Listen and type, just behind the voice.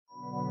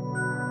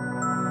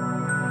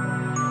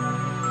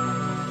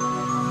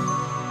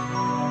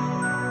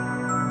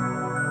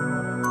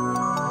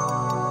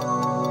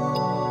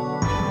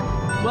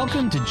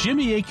Welcome to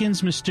Jimmy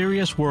Akin's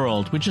Mysterious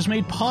World, which is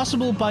made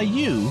possible by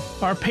you,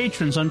 our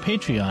patrons on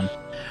Patreon.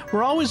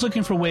 We're always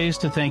looking for ways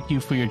to thank you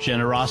for your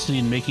generosity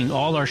in making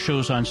all our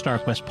shows on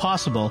StarQuest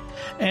possible,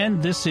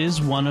 and this is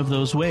one of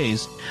those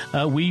ways.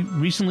 We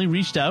recently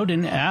reached out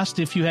and asked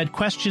if you had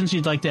questions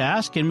you'd like to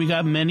ask, and we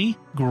got many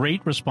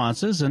great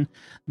responses, and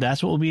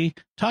that's what we'll be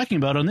talking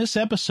about on this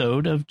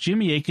episode of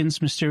Jimmy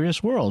Akin's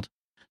Mysterious World.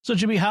 So,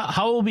 Jimmy,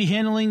 how will we be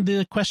handling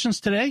the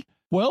questions today?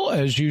 Well,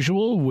 as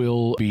usual,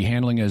 we'll be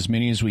handling as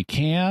many as we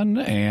can,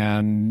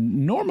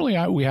 and normally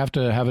we have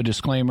to have a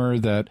disclaimer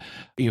that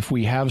if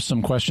we have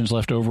some questions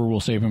left over, we'll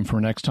save them for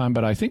next time,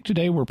 but I think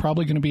today we're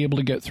probably going to be able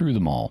to get through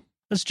them all.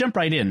 Let's jump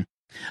right in.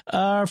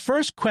 Our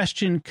first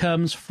question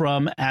comes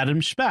from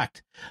Adam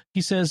Specht.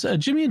 He says,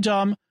 Jimmy and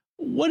Dom,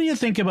 what do you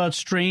think about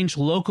strange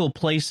local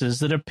places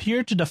that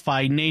appear to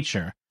defy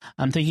nature?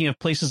 I'm thinking of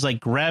places like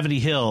Gravity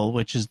Hill,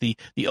 which is the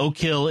Oak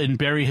Hill and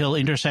Berry Hill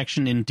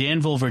intersection in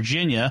Danville,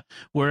 Virginia,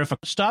 where if a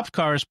stopped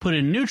car is put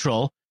in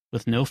neutral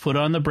with no foot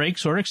on the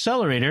brakes or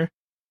accelerator,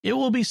 it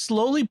will be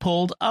slowly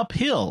pulled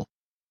uphill.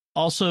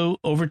 Also,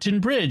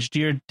 Overton Bridge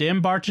near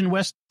Dumbarton,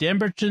 West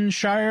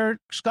Dumbartonshire,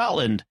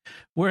 Scotland,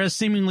 where a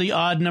seemingly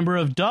odd number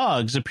of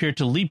dogs appear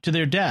to leap to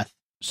their death.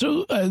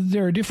 So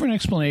there are different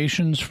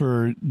explanations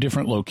for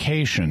different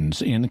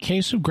locations. In the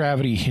case of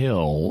Gravity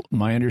Hill,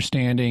 my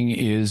understanding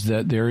is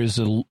that there's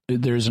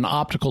an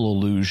optical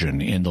illusion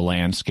in the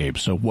landscape.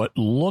 So what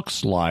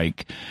looks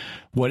like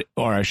what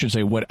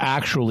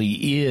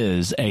actually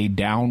is a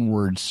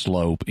downward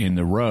slope in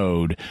the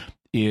road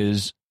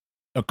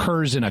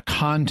occurs in a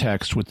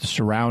context with the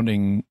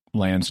surrounding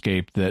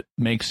landscape that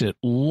makes it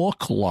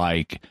look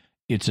like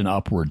it's an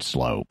upward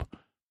slope.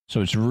 So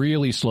it's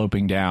really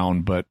sloping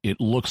down, but it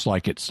looks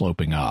like it's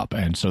sloping up.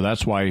 And so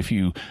that's why if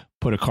you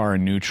put a car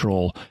in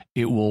neutral,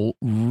 it will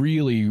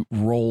really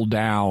roll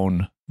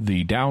down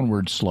the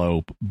downward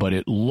slope, but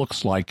it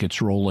looks like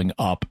it's rolling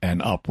up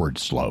an upward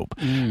slope.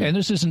 And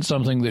this isn't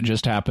something that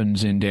just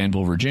happens in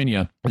Danville,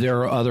 Virginia. There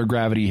are other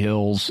gravity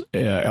hills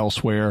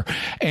elsewhere.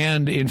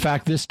 And in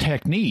fact, this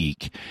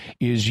technique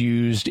is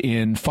used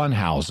in fun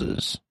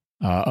houses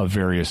of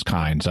various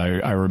kinds.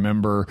 I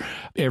remember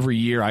every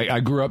year,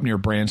 I grew up near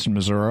Branson,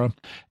 Missouri,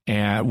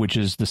 which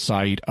is the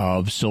site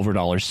of Silver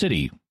Dollar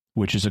City,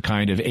 which is a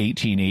kind of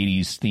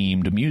 1880s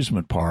themed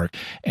amusement park.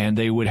 And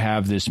they would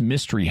have this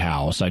mystery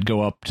house. I'd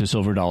go up to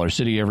Silver Dollar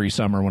City every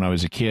summer when I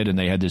was a kid, and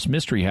they had this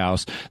mystery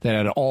house that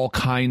had all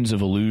kinds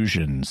of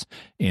illusions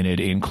in it,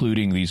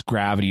 including these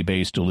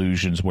gravity-based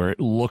illusions where it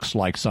looks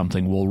like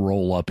something will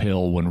roll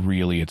uphill when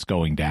really it's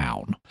going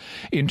down.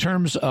 In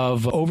terms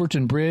of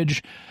Overton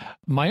Bridge,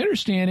 my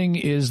understanding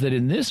is that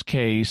in this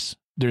case,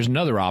 there's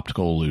another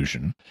optical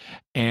illusion.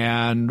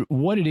 And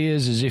what it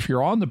is if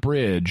you're on the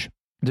bridge,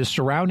 the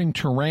surrounding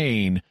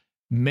terrain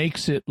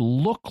makes it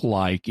look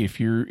like if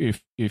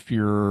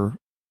you're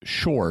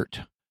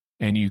short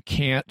and you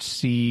can't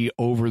see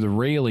over the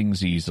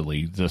railings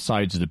easily, the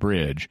sides of the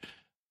bridge,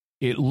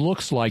 it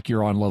looks like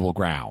you're on level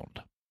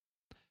ground.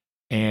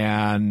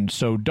 And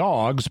so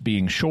dogs,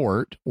 being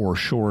short or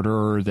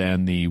shorter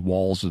than the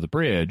walls of the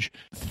bridge,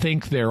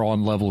 think they're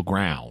on level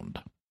ground.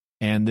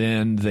 And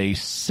then they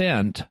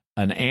scent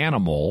an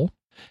animal,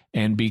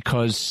 and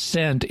because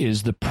scent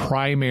is the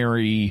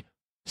primary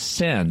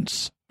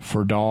sense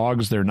for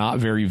dogs, they're not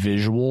very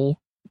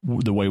visual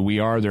the way we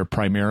are. They're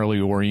primarily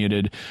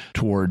oriented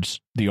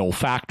towards the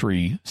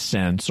olfactory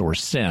sense or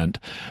scent.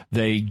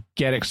 They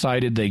get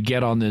excited, they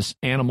get on this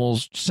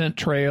animal's scent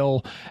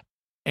trail,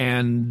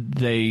 and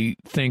they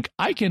think,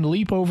 I can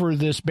leap over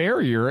this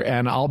barrier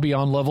and I'll be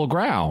on level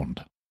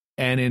ground.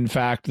 And in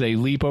fact, they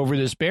leap over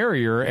this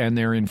barrier and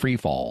they're in free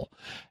fall.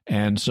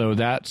 And so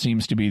that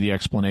seems to be the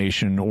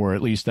explanation, or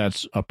at least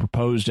that's a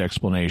proposed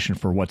explanation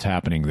for what's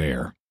happening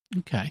there.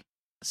 Okay.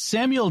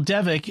 Samuel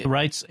Devick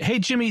writes, hey,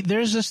 Jimmy,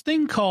 there's this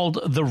thing called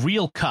the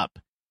Real Cup.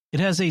 It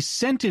has a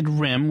scented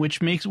rim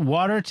which makes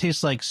water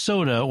taste like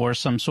soda or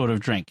some sort of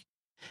drink.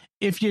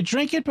 If you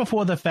drink it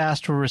before the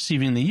fast for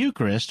receiving the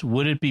Eucharist,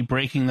 would it be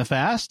breaking the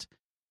fast?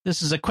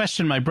 This is a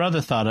question my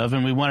brother thought of,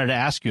 and we wanted to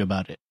ask you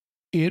about it.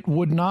 It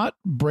would not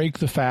break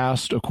the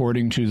fast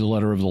according to the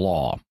letter of the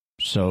law.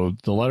 So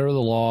the letter of the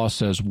law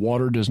says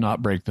water does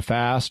not break the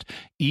fast.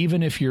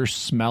 Even if you're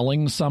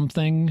smelling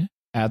something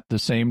at the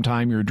same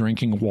time you're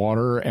drinking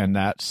water and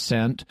that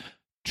scent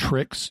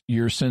tricks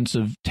your sense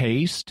of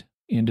taste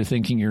into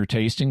thinking you're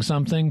tasting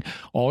something,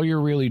 all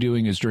you're really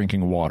doing is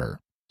drinking water.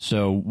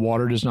 So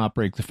water does not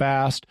break the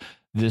fast.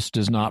 This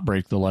does not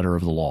break the letter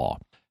of the law.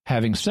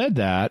 Having said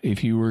that,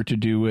 if you were to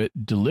do it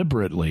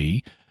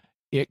deliberately,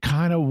 it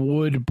kind of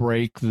would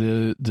break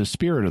the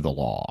spirit of the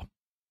law.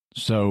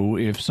 So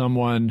if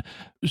someone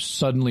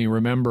suddenly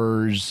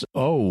remembers,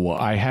 oh,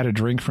 I had a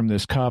drink from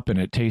this cup and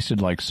it tasted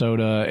like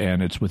soda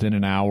and it's within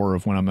an hour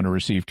of when I'm going to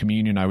receive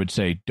communion, I would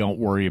say, don't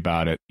worry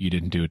about it. You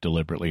didn't do it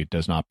deliberately. It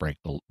does not break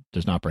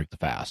the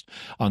fast.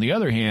 On the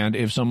other hand,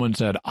 if someone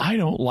said, I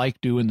don't like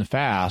doing the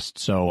fast,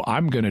 so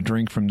I'm going to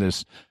drink from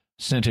this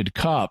scented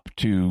cup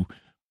to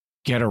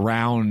get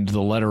around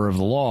the letter of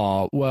the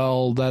law,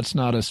 well, that's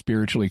not a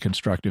spiritually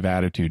constructive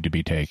attitude to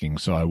be taking.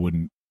 So I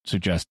wouldn't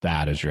suggest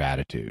that as your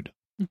attitude.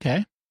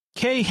 Okay.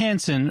 Kay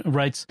Hansen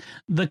writes,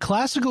 the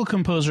classical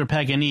composer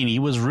Paganini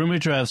was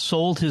rumored to have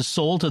sold his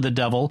soul to the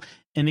devil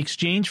in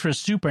exchange for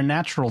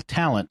supernatural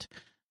talent.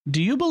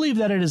 Do you believe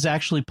that it is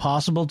actually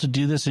possible to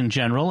do this in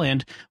general?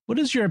 And what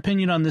is your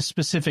opinion on this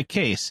specific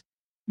case?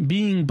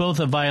 Being both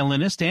a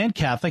violinist and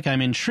Catholic,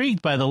 I'm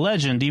intrigued by the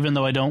legend, even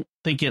though I don't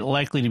think it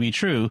likely to be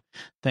true.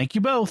 Thank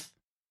you both.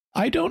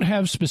 I don't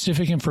have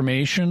specific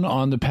information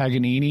on the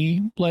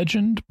Paganini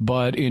legend,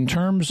 but in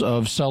terms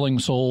of selling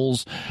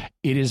souls,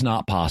 it is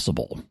not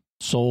possible.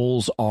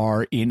 Souls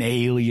are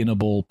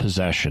inalienable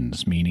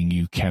possessions, meaning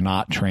you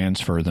cannot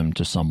transfer them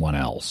to someone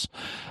else,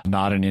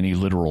 not in any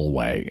literal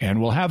way.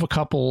 And we'll have a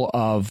couple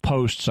of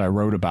posts I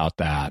wrote about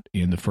that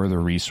in the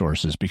further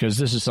resources, because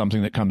this is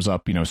something that comes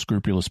up.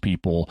 Scrupulous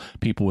people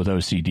with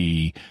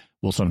OCD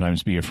will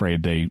sometimes be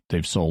afraid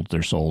they've sold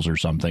their souls or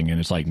something.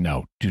 And it's like,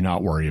 no, do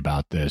not worry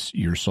about this.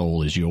 Your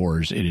soul is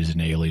yours. It is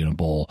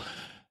inalienable.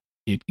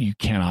 You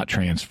cannot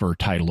transfer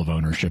title of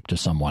ownership to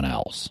someone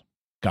else.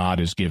 God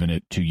has given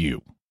it to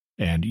you,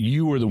 and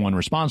you are the one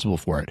responsible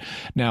for it.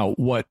 Now,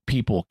 what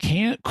people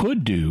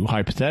could do,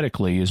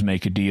 hypothetically, is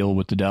make a deal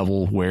with the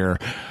devil where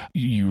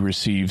you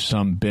receive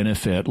some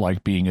benefit,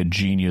 like being a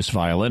genius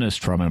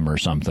violinist from him or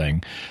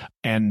something,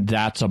 and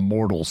that's a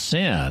mortal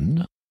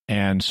sin.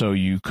 And so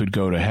you could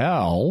go to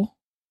hell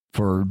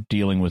for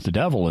dealing with the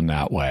devil in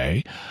that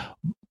way.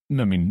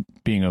 I mean,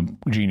 being a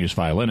genius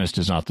violinist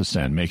is not the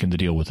sin. Making the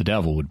deal with the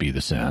devil would be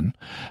the sin.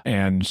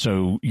 And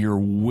so your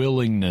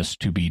willingness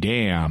to be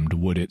damned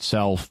would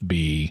itself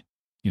be,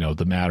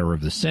 the matter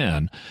of the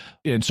sin.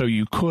 And so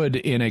you could,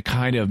 in a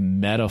kind of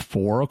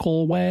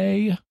metaphorical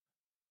way,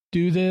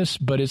 do this,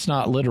 but it's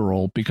not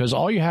literal, because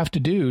all you have to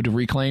do to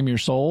reclaim your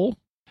soul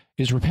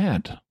is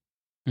repent.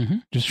 Mm-hmm.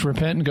 Just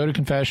repent and go to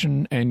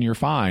confession, and you're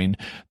fine.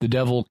 The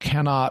devil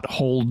cannot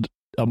hold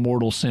a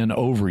mortal sin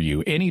over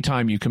you.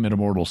 Anytime you commit a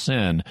mortal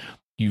sin,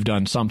 you've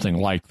done something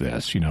like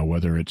this,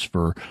 whether it's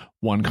for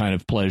one kind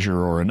of pleasure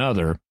or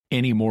another.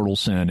 Any mortal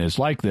sin is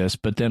like this,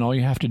 but then all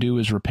you have to do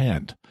is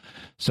repent.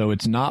 So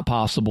it's not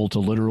possible to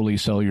literally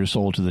sell your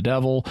soul to the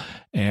devil.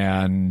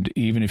 And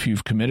even if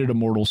you've committed a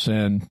mortal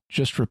sin,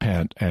 just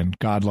repent, and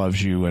God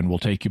loves you and will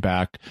take you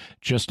back,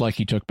 just like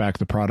he took back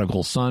the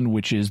prodigal son,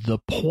 which is the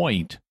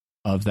point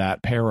of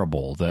that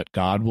parable, that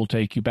God will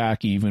take you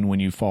back even when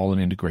you've fallen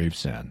into grave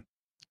sin.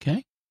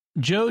 Okay.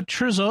 Joe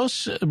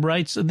Trzos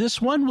writes,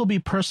 this one will be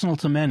personal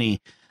to many.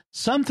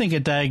 Some think a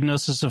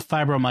diagnosis of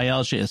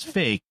fibromyalgia is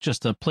fake,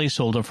 just a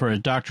placeholder for a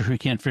doctor who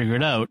can't figure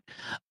it out.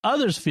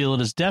 Others feel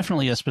it is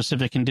definitely a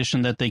specific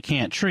condition that they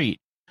can't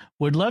treat.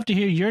 Would love to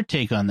hear your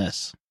take on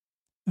this.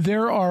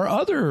 There are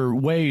other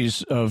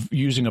ways of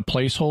using a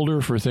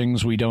placeholder for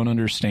things we don't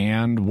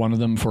understand. One of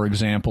them, for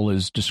example,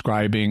 is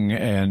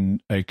describing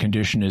a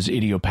condition as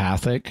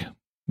idiopathic,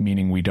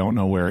 meaning we don't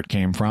know where it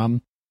came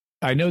from.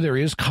 I know there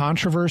is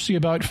controversy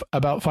about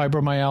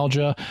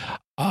fibromyalgia.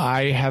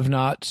 I have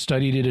not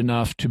studied it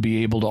enough to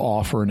be able to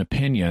offer an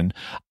opinion.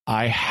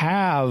 I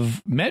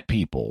have met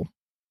people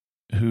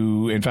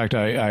who, in fact,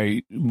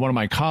 one of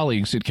my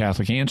colleagues at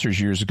Catholic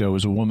Answers years ago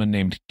was a woman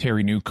named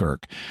Terry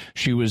Newkirk.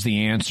 She was the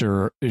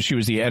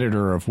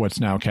editor of what's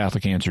now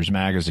Catholic Answers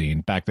magazine.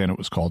 Back then it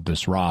was called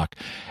This Rock.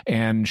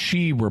 And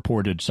she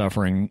reported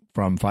suffering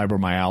from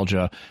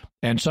fibromyalgia,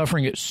 and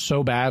suffering it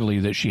so badly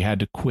that she had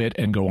to quit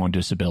and go on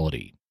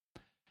disability.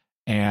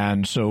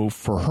 And so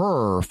for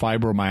her,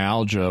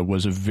 fibromyalgia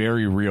was a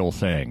very real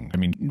thing. I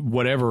mean,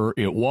 whatever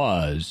it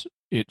was,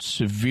 it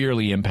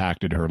severely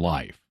impacted her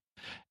life.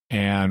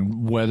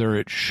 And whether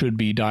it should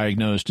be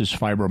diagnosed as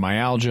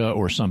fibromyalgia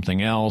or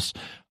something else,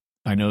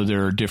 I know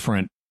there are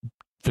different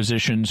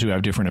physicians who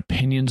have different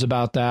opinions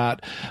about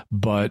that,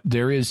 but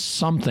there is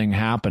something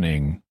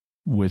happening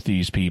with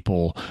these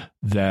people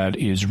that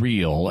is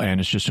real, and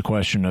it's just a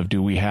question of,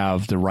 do we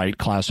have the right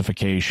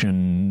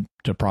classification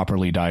to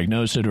properly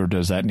diagnose it, or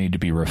does that need to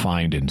be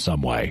refined in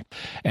some way?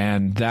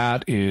 And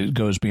that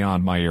goes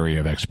beyond my area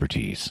of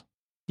expertise.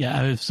 Yeah,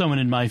 I have someone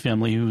in my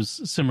family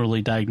who's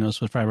similarly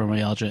diagnosed with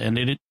fibromyalgia,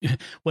 and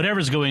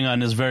whatever's going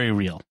on is very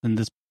real,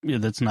 and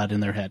that's not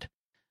in their head.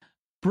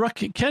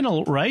 Brooke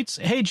Kennel writes,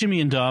 hey, Jimmy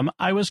and Dom,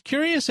 I was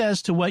curious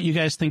as to what you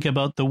guys think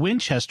about the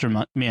Winchester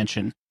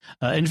mansion.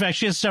 In fact,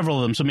 she has several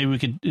of them, so maybe we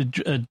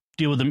could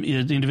deal with them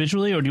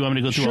individually, or do you want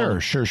me to go through all of them?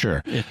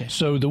 Sure. Okay.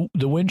 So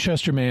the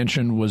Winchester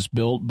mansion was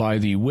built by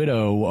the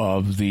widow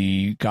of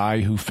the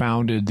guy who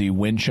founded the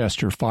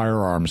Winchester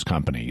Firearms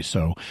Company.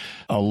 So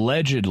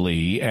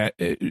allegedly,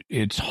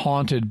 it's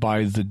haunted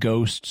by the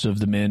ghosts of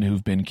the men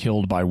who've been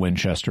killed by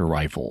Winchester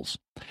rifles.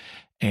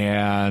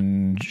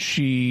 And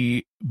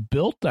she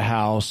built the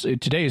house.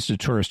 Today it's a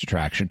tourist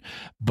attraction,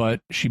 but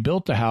she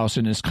built the house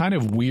in this kind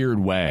of weird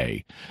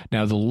way.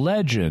 Now, the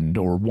legend,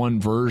 or one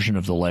version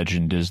of the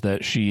legend, is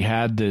that she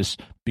had this,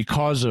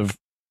 because of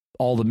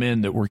all the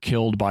men that were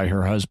killed by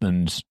her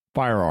husband's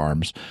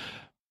firearms,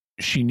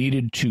 she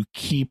needed to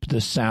keep the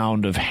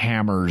sound of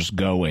hammers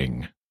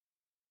going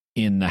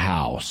in the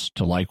house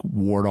to like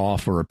ward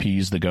off or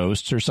appease the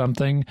ghosts or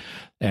something.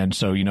 And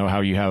so, you know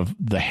how you have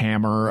the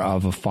hammer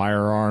of a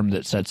firearm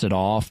that sets it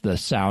off, the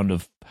sound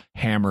of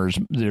hammers,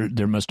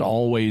 there must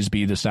always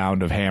be the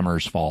sound of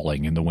hammers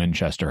falling in the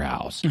Winchester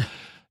house.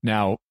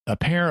 Now,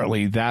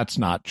 apparently that's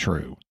not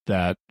true,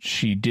 that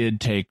she did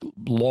take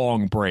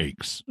long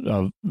breaks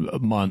of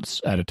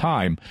months at a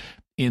time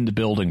in the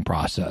building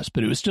process,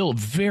 but it was still a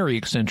very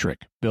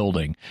eccentric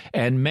building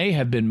and may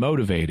have been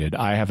motivated.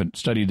 I haven't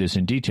studied this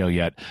in detail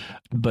yet,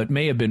 but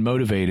may have been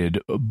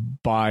motivated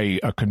by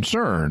a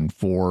concern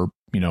for,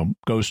 you know,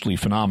 ghostly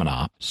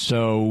phenomena.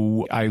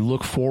 So I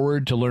look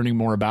forward to learning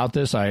more about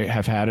this. I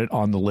have had it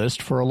on the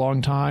list for a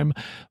long time,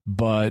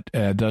 but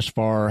thus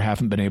far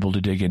haven't been able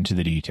to dig into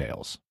the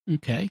details.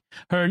 Okay.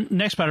 Her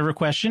next part of her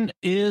question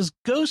is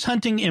ghost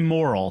hunting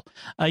immoral?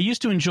 I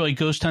used to enjoy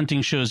ghost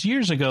hunting shows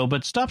years ago,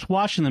 but stopped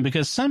watching them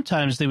because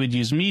sometimes they would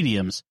use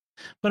mediums.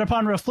 But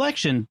upon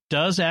reflection,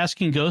 does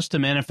asking ghosts to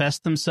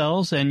manifest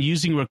themselves and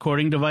using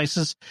recording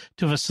devices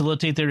to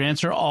facilitate their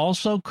answer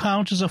also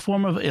count as a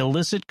form of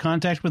illicit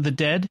contact with the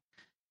dead?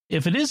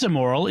 If it is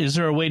immoral, is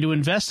there a way to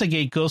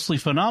investigate ghostly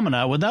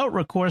phenomena without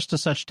recourse to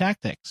such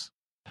tactics?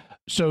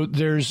 So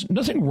there's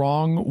nothing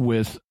wrong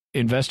with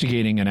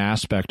investigating an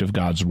aspect of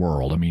God's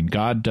world. I mean,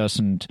 God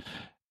doesn't,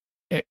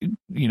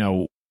 you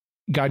know,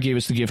 God gave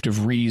us the gift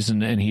of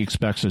reason and he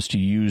expects us to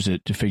use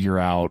it to figure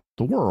out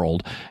the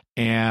world.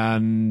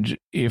 And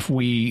if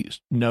we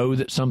know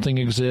that something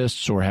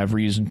exists or have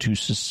reason to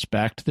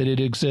suspect that it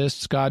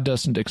exists, God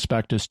doesn't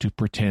expect us to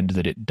pretend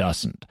that it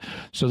doesn't.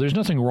 So there's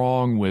nothing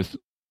wrong with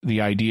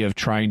the idea of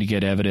trying to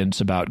get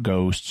evidence about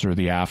ghosts or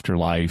the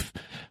afterlife.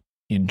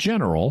 In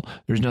general,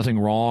 there's nothing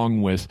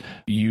wrong with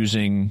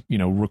using, you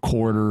know,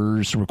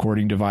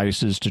 recording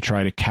devices to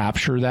try to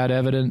capture that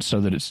evidence so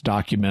that it's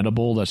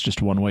documentable. That's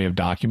just one way of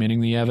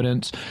documenting the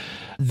evidence.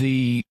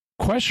 The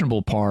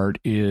questionable part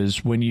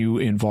is when you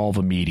involve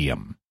a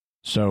medium.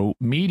 So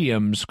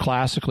mediums,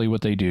 classically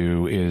what they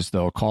do is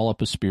they'll call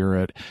up a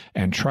spirit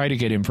and try to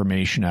get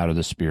information out of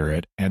the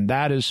spirit. And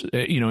that is,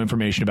 you know,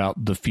 information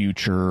about the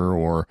future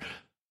or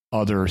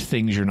other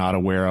things you're not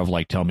aware of,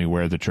 like tell me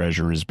where the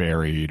treasure is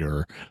buried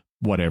or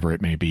whatever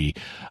it may be.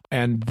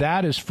 And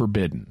that is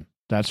forbidden.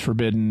 That's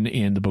forbidden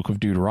in the book of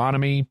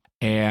Deuteronomy.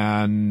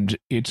 And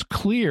it's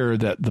clear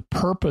that the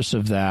purpose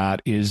of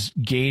that is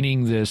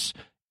gaining this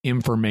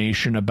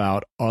information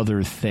about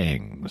other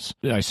things.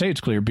 I say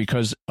it's clear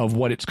because of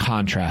what it's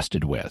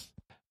contrasted with.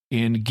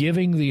 In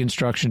giving the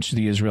instructions to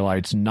the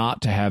Israelites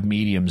not to have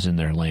mediums in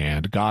their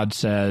land, God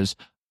says,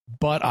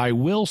 but I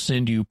will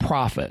send you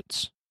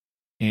prophets,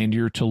 and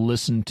you're to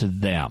listen to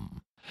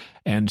them.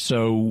 And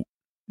so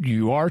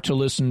you are to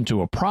listen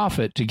to a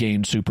prophet to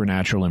gain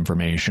supernatural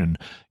information.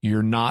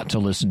 You're not to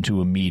listen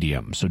to a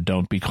medium, so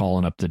don't be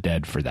calling up the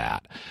dead for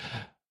that.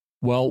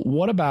 Well,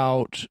 what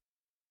about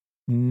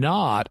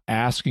not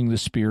asking the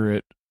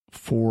spirit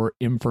for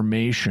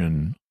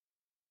information,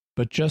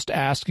 but just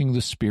asking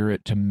the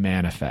spirit to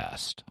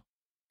manifest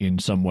in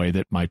some way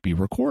that might be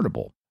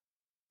recordable?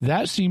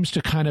 That seems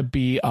to kind of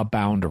be a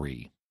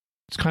boundary.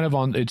 It's kind of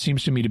on, it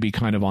seems to me to be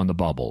kind of on the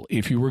bubble.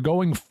 If you were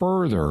going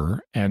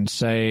further and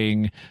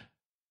saying,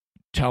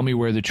 tell me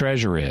where the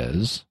treasure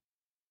is,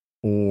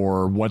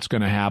 or what's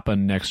going to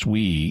happen next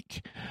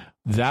week,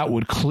 that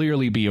would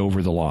clearly be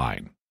over the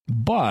line.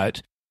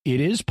 But it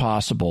is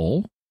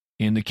possible,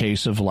 in the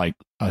case of like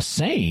a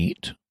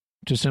saint,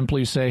 to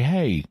simply say,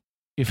 hey,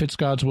 if it's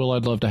God's will,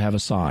 I'd love to have a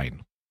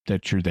sign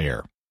that you're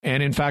there.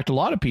 And in fact, a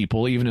lot of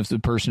people, even if the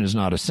person is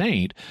not a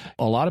saint,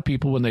 a lot of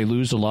people, when they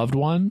lose a loved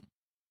one,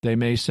 they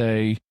may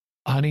say,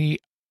 honey,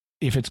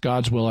 if it's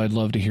God's will, I'd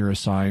love to hear a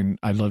sign.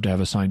 I'd love to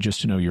have a sign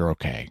just to know you're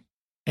okay.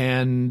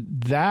 And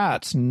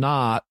that's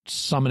not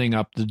summoning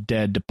up the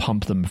dead to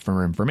pump them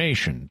for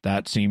information.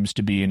 That seems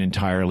to be an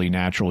entirely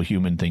natural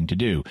human thing to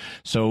do.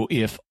 So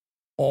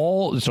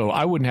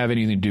I wouldn't have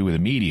anything to do with a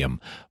medium,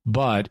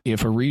 but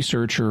if a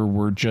researcher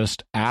were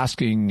just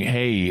asking,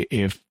 hey,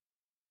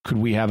 could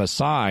we have a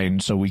sign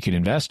so we can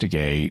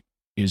investigate,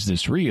 is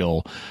this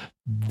real?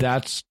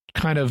 That's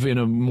kind of in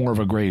a more of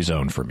a gray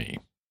zone for me.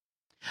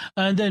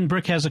 And then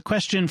Brooke has a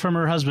question from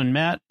her husband,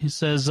 Matt. He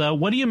says,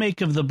 what do you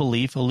make of the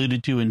belief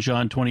alluded to in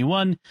John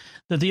 21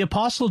 that the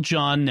Apostle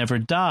John never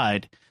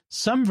died?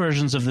 Some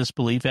versions of this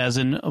belief, as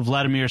in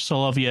Vladimir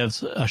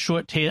Solovyev's A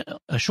Short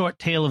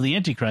Tale of the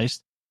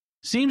Antichrist,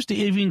 seems to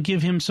even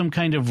give him some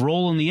kind of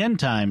role in the end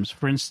times,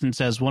 for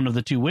instance, as one of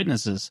the two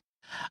witnesses.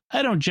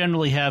 I don't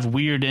generally have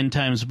weird end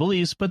times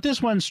beliefs, but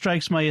this one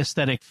strikes my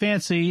aesthetic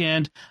fancy,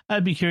 and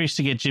I'd be curious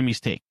to get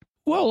Jimmy's take.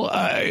 Well,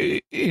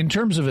 in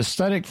terms of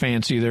aesthetic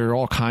fancy, there are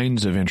all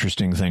kinds of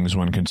interesting things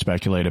one can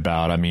speculate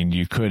about. I mean,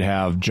 you could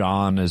have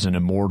John as an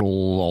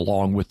immortal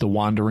along with the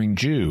wandering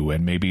Jew,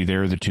 and maybe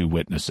they're the two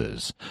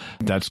witnesses.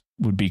 That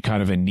would be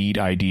kind of a neat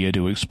idea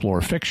to explore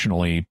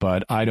fictionally,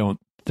 but I don't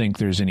think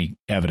there's any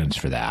evidence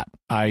for that.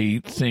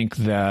 I think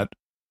that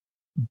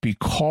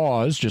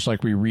because, just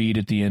like we read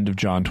at the end of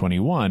John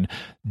 21,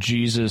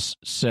 Jesus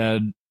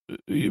said,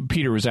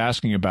 Peter was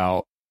asking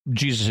about,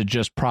 Jesus had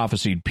just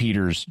prophesied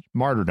Peter's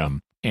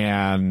martyrdom,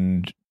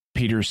 and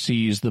Peter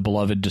sees the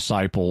beloved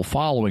disciple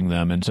following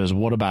them and says,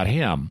 what about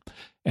him?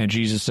 And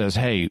Jesus says,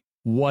 hey,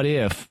 what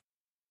if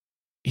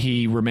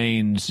he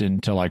remains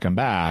until I come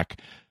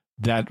back?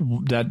 That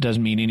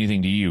doesn't mean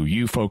anything to you.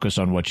 You focus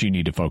on what you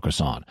need to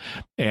focus on.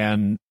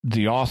 And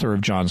the author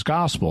of John's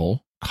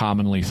Gospel,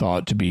 commonly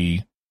thought to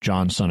be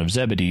John, son of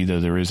Zebedee,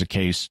 though there is a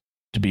case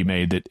to be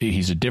made that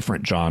he's a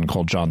different John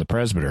called John the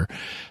Presbyter,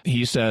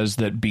 he says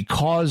that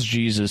because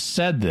Jesus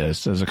said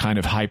this as a kind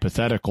of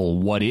hypothetical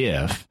what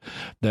if,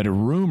 that a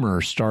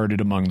rumor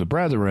started among the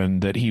brethren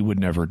that he would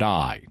never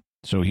die.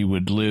 So he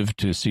would live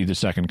to see the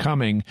second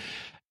coming.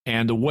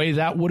 And the way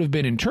that would have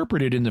been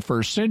interpreted in the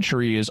first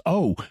century is,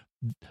 oh,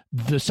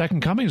 the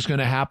second coming is going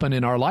to happen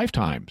in our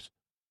lifetimes,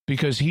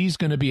 because he's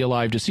going to be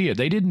alive to see it.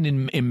 They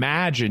didn't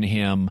imagine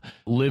him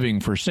living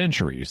for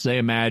centuries. They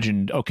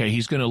imagined, okay,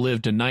 he's going to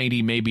live to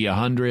 90, maybe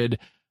 100,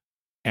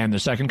 and the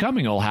second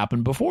coming will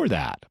happen before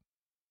that.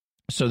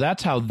 So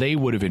that's how they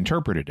would have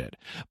interpreted it.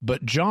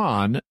 But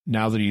John,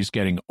 now that he's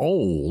getting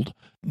old,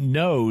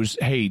 knows,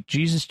 hey,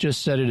 Jesus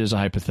just said it as a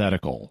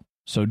hypothetical,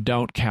 so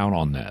don't count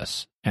on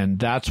this. And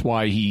that's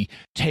why he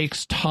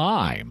takes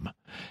time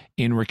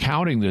in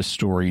recounting this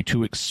story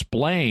to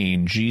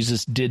explain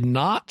Jesus did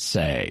not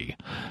say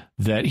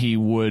that he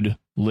would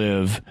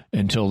live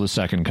until the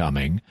second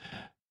coming.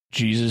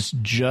 Jesus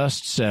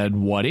just said,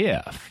 what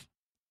if?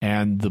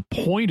 And the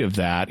point of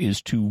that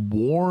is to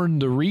warn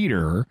the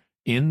reader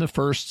in the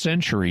first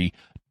century,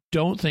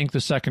 don't think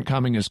the second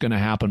coming is going to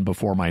happen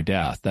before my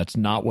death. That's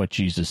not what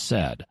Jesus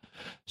said.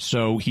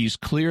 So he's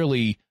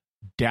clearly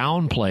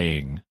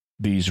downplaying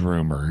these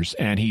rumors,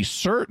 and he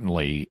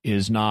certainly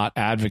is not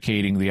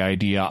advocating the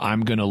idea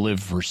I'm going to live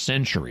for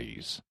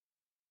centuries,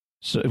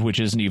 so,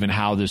 which isn't even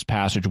how this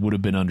passage would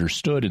have been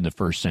understood in the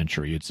first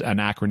century. It's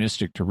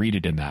anachronistic to read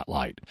it in that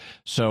light.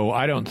 So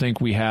I don't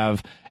think we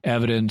have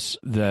evidence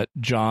that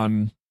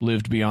John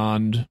lived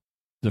beyond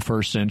the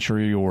first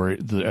century, or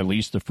at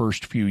least the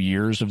first few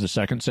years of the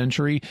second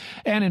century.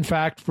 And in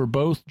fact, for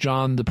both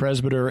John the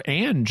Presbyter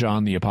and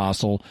John the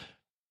Apostle,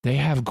 they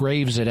have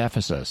graves at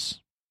Ephesus.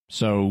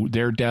 So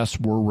their deaths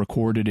were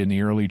recorded in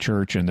the early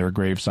church and their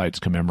grave sites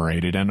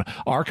commemorated and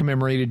are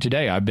commemorated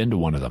today. I've been to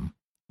one of them.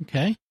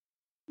 Okay.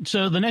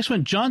 So the next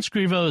one, John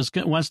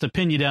Scrivo wants to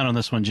pin you down on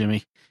this one,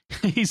 Jimmy.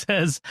 He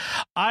says,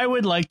 I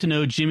would like to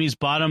know Jimmy's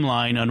bottom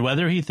line on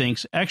whether he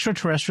thinks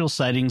extraterrestrial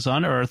sightings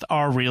on Earth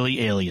are really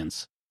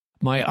aliens.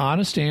 My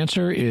honest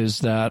answer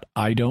is that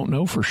I don't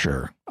know for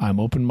sure. I'm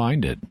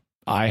open-minded.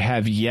 I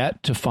have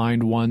yet to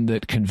find one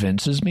that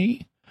convinces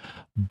me,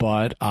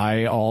 but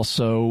I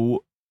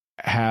also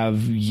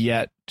have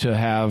yet to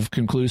have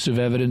conclusive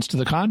evidence to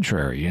the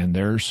contrary. And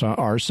there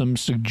are some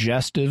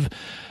suggestive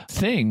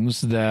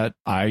things that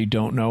I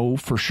don't know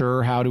for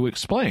sure how to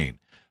explain.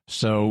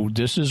 So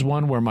this is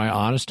one where my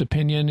honest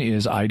opinion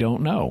is I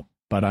don't know,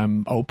 but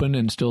I'm open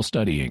and still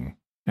studying,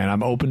 and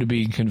I'm open to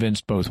being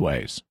convinced both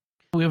ways.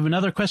 We have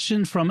another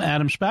question from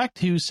Adam Specht,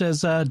 who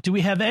says, do we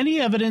have any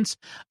evidence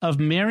of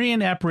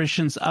Marian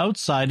apparitions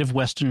outside of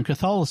Western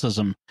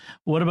Catholicism?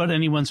 What about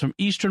any ones from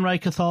Eastern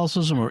Rite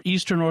Catholicism or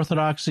Eastern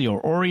Orthodoxy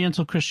or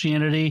Oriental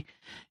Christianity?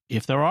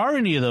 If there are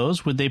any of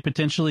those, would they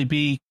potentially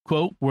be,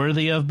 quote,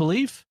 worthy of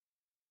belief?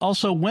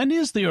 Also, when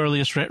is the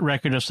earliest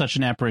record of such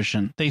an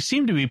apparition? They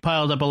seem to be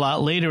piled up a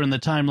lot later in the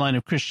timeline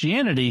of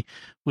Christianity,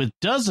 with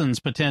dozens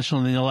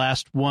potentially in the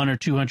last 100 or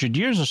 200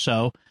 years or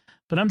so.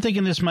 But I'm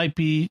thinking this might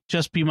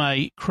just be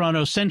my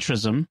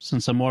chronocentrism,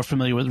 since I'm more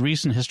familiar with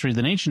recent history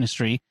than ancient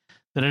history,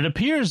 that it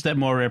appears that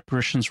more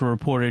apparitions were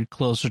reported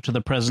closer to the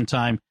present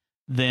time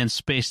than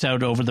spaced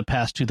out over the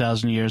past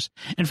 2,000 years.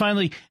 And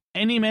finally,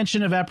 any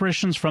mention of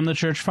apparitions from the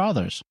Church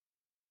Fathers?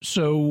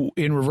 So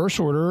in reverse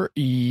order,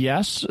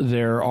 yes,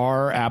 there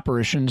are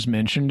apparitions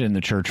mentioned in the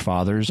Church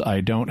Fathers.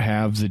 I don't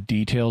have the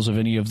details of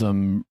any of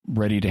them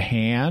ready to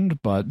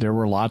hand, but there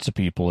were lots of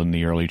people in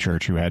the early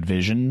church who had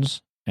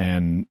visions,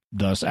 and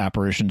thus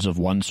apparitions of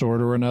one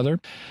sort or another.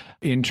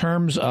 In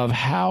terms of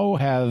how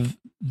have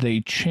they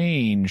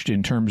changed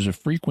in terms of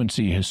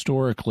frequency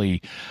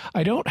historically,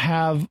 I don't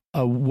have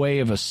a way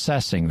of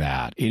assessing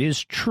that. It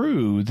is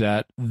true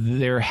that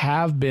there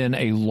have been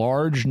a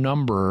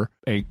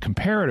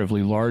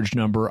comparatively large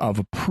number of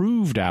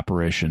approved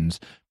apparitions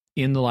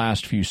in the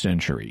last few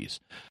centuries.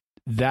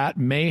 That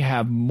may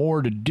have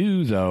more to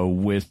do, though,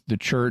 with the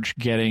church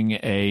getting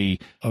a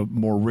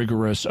more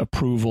rigorous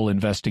approval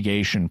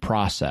investigation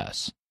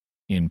process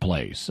in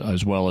place,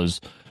 as well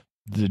as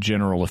the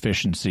general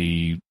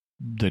efficiency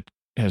that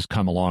has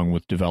come along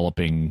with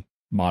developing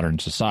modern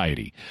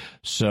society.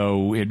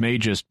 So it may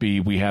just be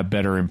we have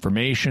better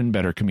information,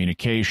 better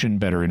communication,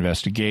 better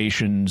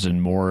investigations,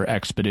 and more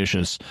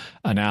expeditious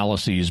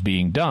analyses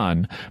being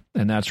done,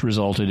 and that's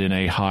resulted in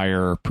a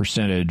higher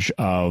percentage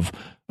of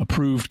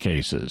approved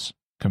cases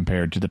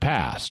compared to the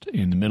past.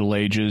 In the Middle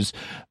Ages,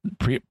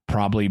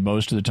 probably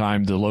most of the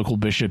time, the local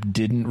bishop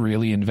didn't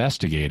really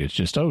investigate. It's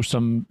just,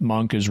 some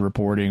monk is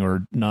reporting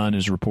or nun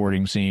is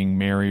reporting seeing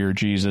Mary or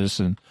Jesus,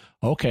 and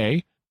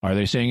okay, are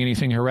they saying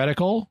anything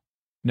heretical?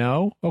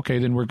 No? Okay,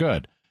 then we're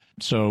good.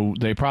 So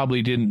they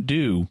probably didn't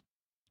do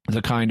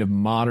the kind of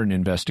modern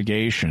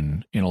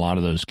investigation in a lot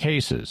of those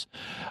cases.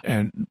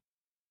 And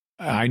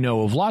I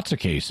know of lots of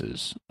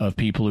cases of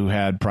people who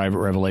had private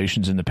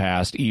revelations in the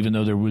past, even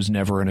though there was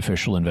never an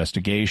official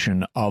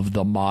investigation of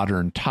the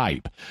modern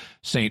type.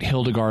 St.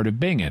 Hildegard of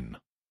Bingen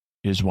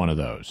is one of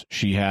those.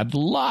 She had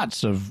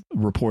lots of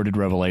reported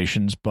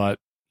revelations, but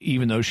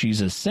even though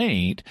she's a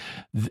saint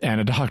and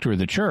a doctor of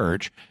the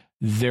church,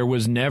 there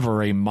was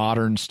never a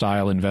modern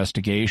style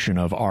investigation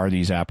of, are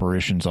these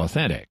apparitions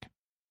authentic?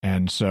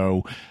 And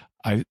so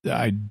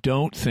I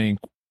don't think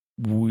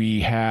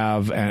we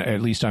have,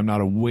 at least I'm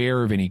not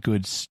aware of any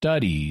good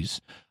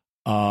studies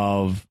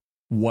of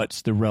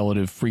what's the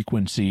relative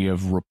frequency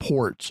of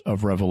reports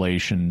of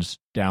revelations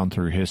down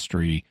through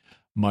history,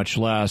 much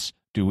less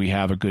do we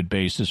have a good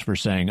basis for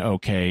saying,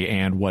 okay,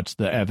 and what's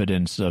the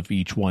evidence of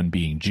each one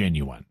being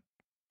genuine?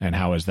 And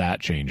how has that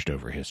changed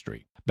over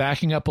history?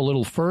 Backing up a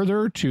little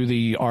further to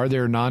the, are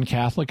there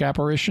non-Catholic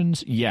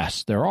apparitions?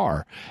 Yes, there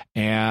are.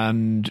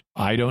 And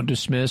I don't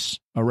dismiss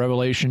a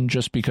revelation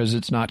just because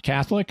it's not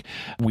Catholic.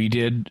 We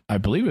did, I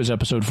believe it was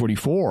episode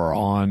 44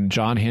 on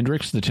John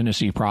Hendricks, the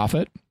Tennessee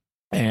prophet.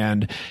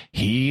 And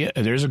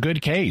there's a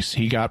good case.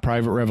 He got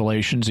private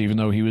revelations even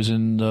though he was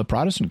in the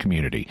Protestant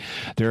community.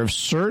 There have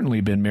certainly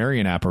been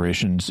Marian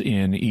apparitions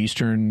in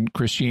Eastern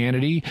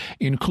Christianity,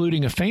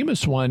 including a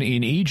famous one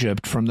in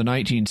Egypt from the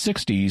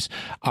 1960s,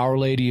 Our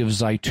Lady of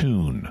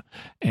Zaytun.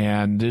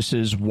 And this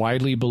is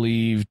widely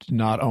believed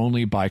not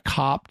only by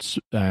Copts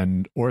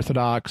and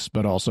Orthodox,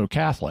 but also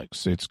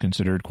Catholics. It's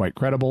considered quite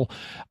credible.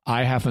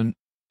 I haven't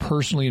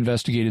personally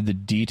investigated the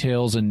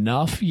details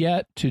enough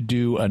yet to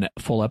do a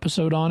full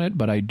episode on it,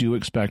 but I do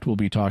expect we'll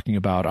be talking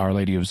about Our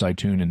Lady of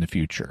Zaytun in the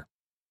future.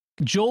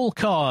 Joel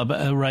Cobb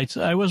writes,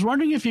 I was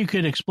wondering if you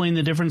could explain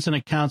the difference in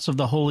accounts of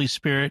the Holy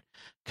Spirit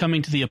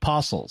coming to the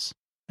apostles.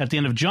 At the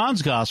end of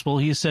John's Gospel,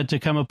 he is said to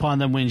come upon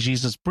them when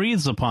Jesus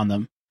breathes upon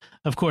them.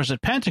 Of course,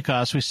 at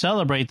Pentecost, we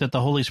celebrate that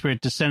the Holy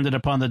Spirit descended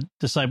upon the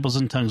disciples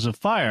in tongues of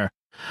fire.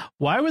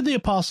 Why would the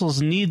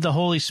apostles need the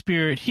Holy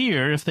Spirit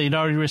here if they'd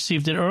already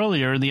received it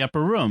earlier in the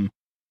upper room?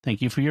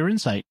 Thank you for your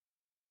insight.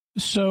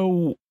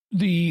 So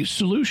the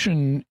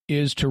solution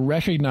is to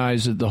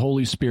recognize that the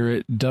Holy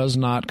Spirit does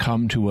not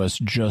come to us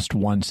just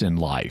once in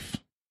life.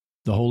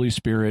 The Holy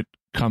Spirit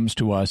comes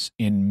to us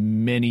at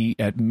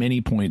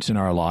many points in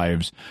our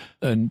lives,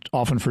 and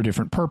often for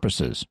different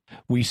purposes.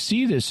 We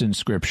see this in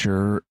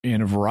Scripture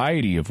in a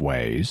variety of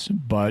ways,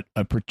 but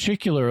a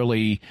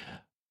particularly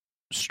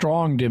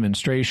strong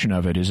demonstration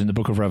of it is in the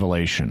book of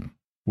Revelation,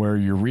 where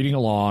you're reading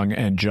along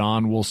and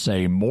John will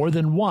say more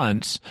than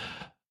once,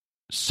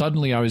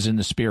 suddenly I was in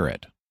the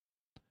Spirit.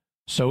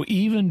 So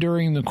even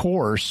during the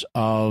course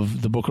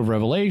of the book of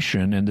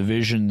Revelation and the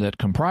vision that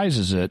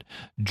comprises it,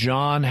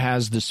 John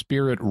has the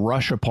Spirit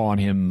rush upon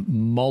him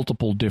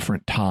multiple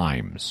different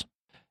times.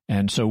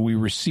 And so we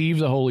receive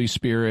the Holy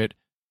Spirit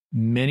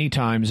many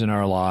times in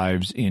our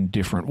lives in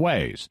different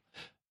ways.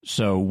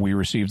 So we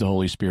receive the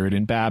Holy Spirit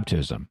in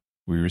baptism.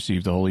 We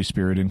receive the Holy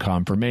Spirit in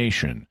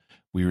confirmation.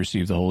 We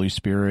receive the Holy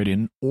Spirit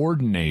in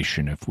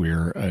ordination if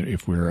we're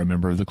a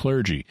member of the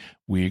clergy.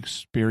 We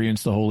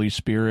experience the Holy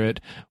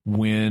Spirit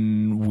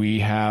when we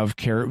have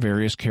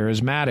various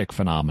charismatic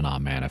phenomena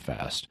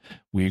manifest.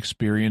 We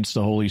experience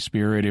the Holy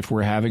Spirit if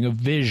we're having a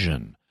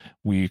vision.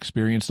 We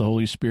experience the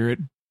Holy Spirit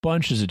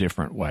bunches of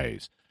different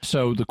ways.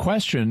 So the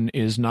question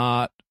is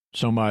not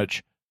so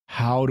much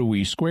how do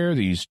we square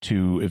these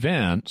two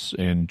events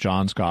in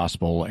John's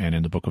Gospel and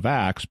in the book of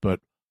Acts, but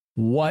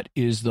what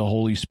is the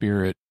Holy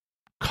Spirit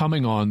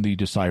coming on the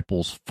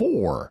disciples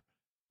for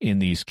in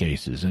these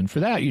cases? And for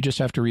that, you just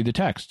have to read the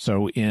text.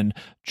 So in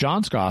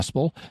John's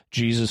Gospel,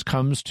 Jesus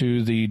comes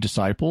to the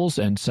disciples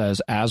and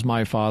says, as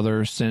my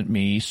Father sent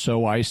me,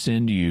 so I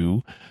send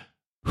you.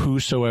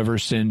 Whosoever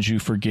sins you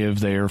forgive,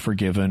 they are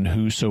forgiven.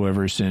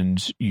 Whosoever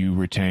sins you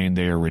retain,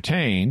 they are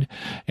retained.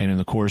 And in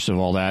the course of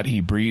all that, he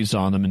breathes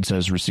on them and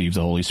says, receive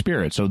the Holy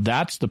Spirit. So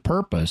that's the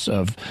purpose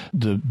of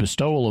the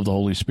bestowal of the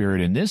Holy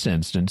Spirit in this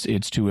instance.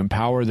 It's to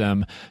empower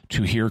them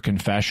to hear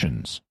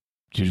confessions,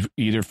 to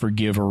either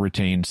forgive or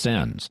retain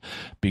sins.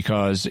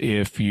 Because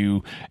if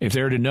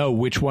they're to know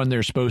which one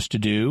they're supposed to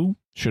do,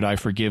 should I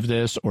forgive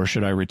this or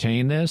should I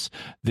retain this,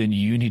 then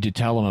you need to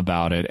tell them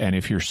about it and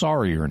if you're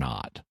sorry or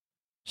not.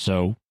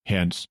 So,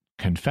 hence,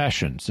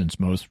 confession, since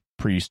most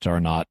priests are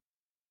not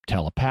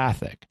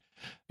telepathic.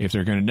 If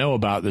they're going to know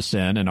about the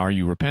sin and are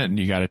you repentant,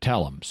 you got to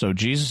tell them. So,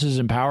 Jesus is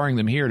empowering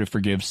them here to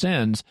forgive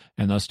sins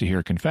and thus to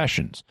hear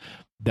confessions.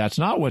 That's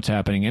not what's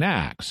happening in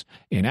Acts.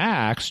 In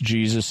Acts,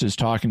 Jesus is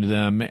talking to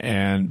them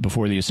and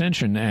before the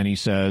ascension, and he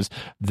says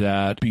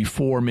that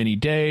before many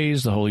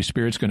days, the Holy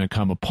Spirit's going to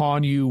come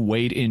upon you.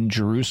 Wait in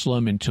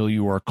Jerusalem until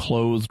you are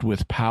clothed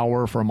with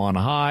power from on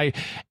high,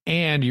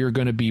 and you're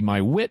going to be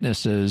my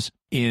witnesses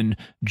in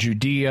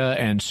Judea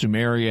and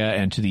Samaria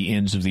and to the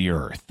ends of the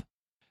earth.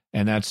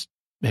 And that's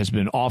has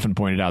been often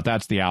pointed out.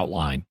 That's the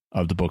outline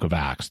of the book of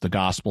Acts. The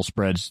gospel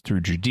spreads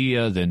through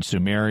Judea, then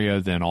Samaria,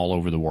 then all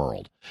over the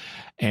world.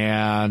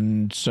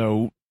 And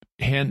so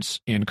hence,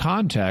 in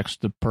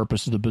context, the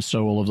purpose of the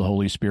bestowal of the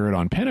Holy Spirit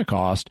on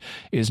Pentecost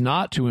is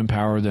not to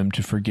empower them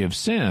to forgive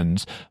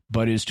sins,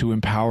 but is to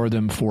empower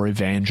them for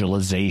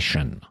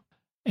evangelization.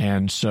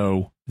 And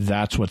so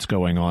that's what's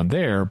going on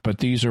there. But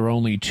these are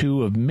only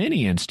two of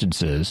many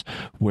instances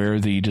where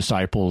the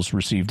disciples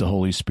received the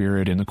Holy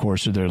Spirit in the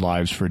course of their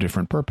lives for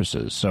different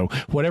purposes. So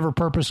whatever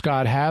purpose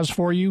God has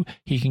for you,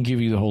 he can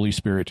give you the Holy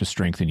Spirit to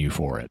strengthen you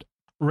for it.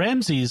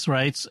 Ramses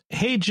writes,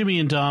 "Hey, Jimmy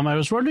and Dom, I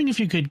was wondering if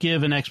you could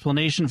give an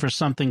explanation for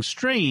something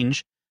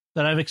strange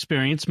that I've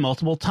experienced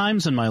multiple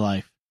times in my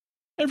life.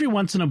 Every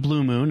once in a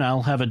blue moon,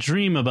 I'll have a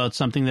dream about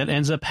something that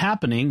ends up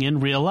happening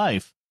in real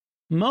life.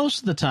 Most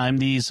of the time,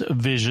 these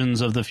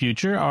visions of the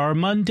future are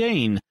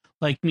mundane,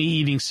 like me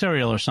eating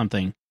cereal or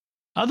something.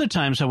 Other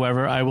times,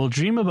 however, I will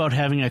dream about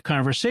having a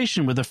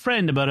conversation with a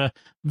friend about a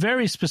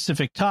very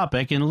specific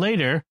topic, and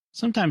later,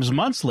 sometimes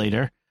months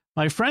later,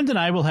 my friend and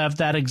I will have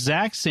that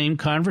exact same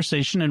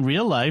conversation in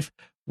real life,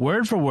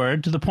 word for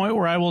word, to the point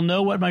where I will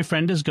know what my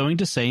friend is going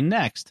to say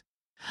next.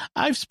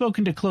 I've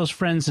spoken to close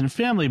friends and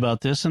family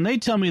about this, and they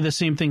tell me the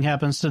same thing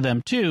happens to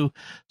them too,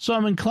 so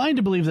I'm inclined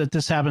to believe that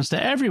this happens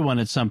to everyone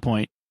at some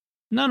point.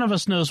 None of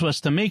us knows what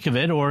to make of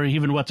it, or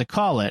even what to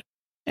call it.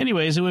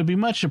 Anyways, it would be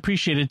much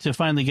appreciated to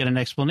finally get an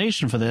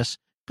explanation for this.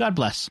 God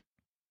bless."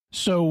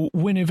 So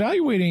when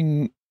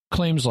evaluating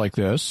claims like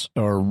this,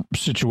 or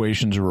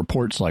situations or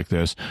reports like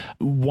this,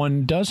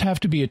 one does have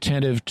to be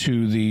attentive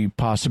to the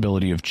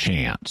possibility of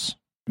chance.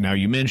 Now,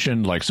 you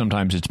mentioned like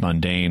sometimes it's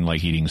mundane,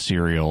 like eating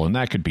cereal, and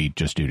that could be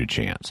just due to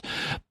chance.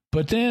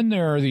 But then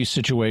there are these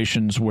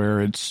situations where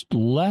it's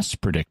less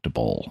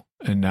predictable.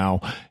 And now,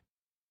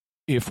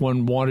 if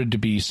one wanted to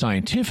be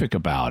scientific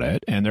about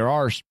it, and there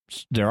are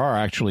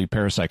actually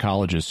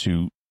parapsychologists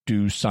who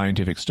do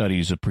scientific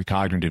studies of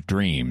precognitive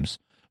dreams.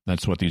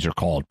 That's what these are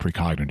called,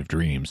 precognitive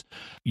dreams.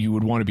 You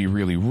would want to be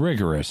really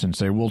rigorous and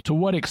say, well, to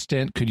what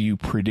extent could you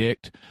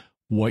predict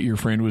what your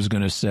friend was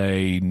going to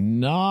say,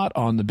 not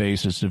on the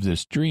basis of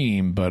this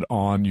dream, but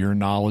on your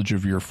knowledge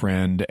of your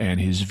friend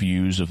and his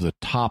views of the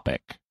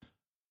topic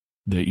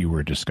that you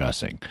were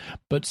discussing.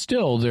 But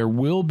still, there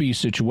will be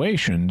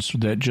situations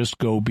that just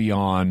go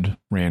beyond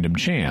random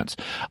chance.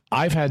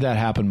 I've had that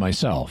happen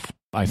myself.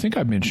 I think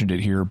I've mentioned it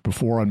here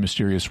before on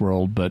Mysterious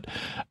World, but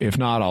if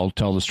not, I'll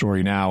tell the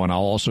story now, and I'll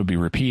also be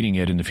repeating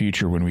it in the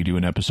future when we do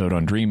an episode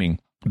on dreaming.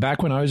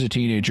 Back when I was a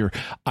teenager,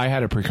 I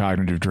had a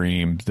precognitive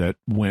dream that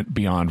went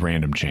beyond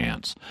random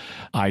chance.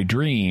 I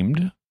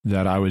dreamed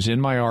that I was in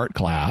my art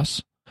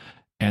class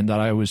and that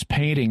I was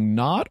painting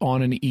not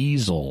on an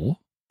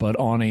easel, but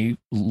on a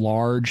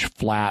large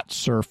flat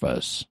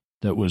surface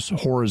that was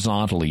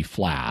horizontally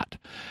flat.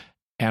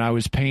 And I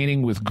was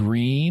painting with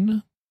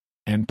green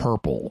and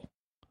purple.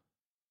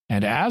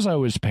 And as I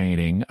was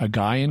painting, a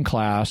guy in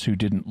class who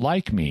didn't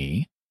like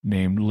me,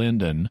 named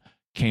Lyndon,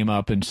 came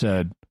up and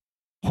said,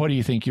 "What do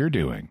you think you're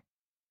doing?"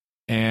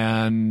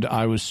 And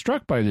I was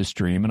struck by this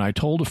dream, and I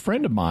told a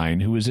friend of mine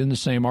who was in the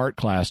same art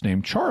class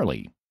named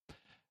Charlie.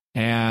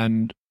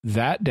 And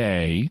that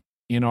day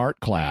in art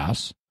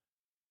class,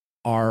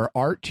 our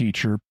art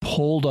teacher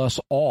pulled us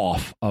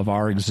off of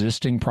our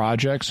existing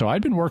project. So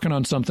I'd been working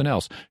on something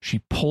else.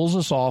 She pulls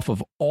us off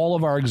of all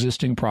of our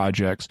existing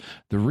projects.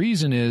 The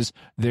reason is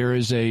there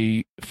is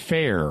a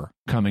fair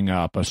coming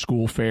up, a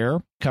school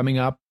fair coming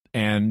up,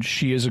 and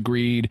she has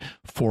agreed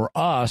for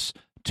us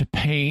to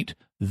paint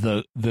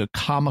the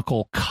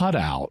comical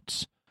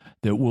cutouts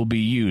that will be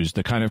used,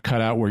 the kind of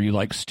cutout where you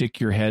like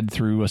stick your head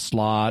through a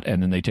slot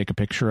and then they take a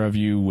picture of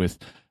you with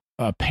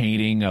a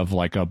painting of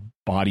like a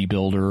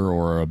bodybuilder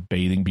or a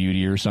bathing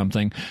beauty or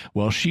something.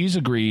 Well, she's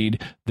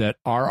agreed that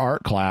our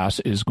art class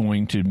is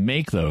going to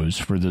make those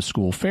for the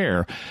school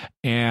fair.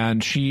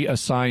 And she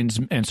assigns,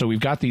 and so we've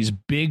got these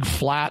big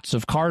flats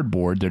of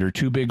cardboard that are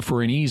too big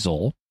for an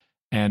easel.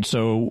 And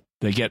so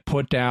they get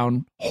put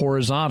down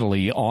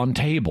horizontally on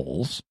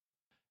tables.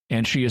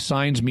 And she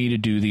assigns me to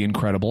do the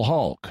Incredible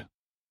Hulk,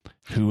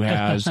 who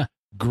has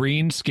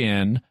green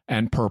skin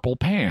and purple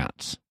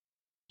pants.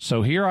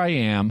 So here I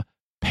am,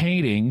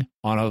 painting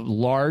on a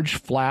large,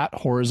 flat,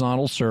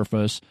 horizontal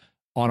surface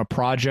on a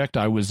project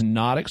I was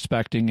not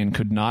expecting and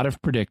could not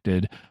have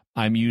predicted.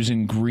 I'm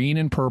using green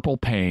and purple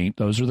paint.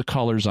 Those are the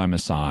colors I'm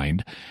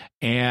assigned.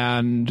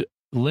 And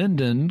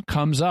Lyndon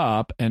comes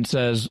up and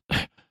says,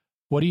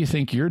 "What do you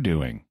think you're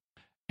doing?"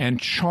 And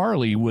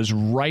Charlie was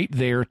right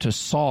there to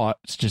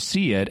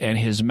see it, and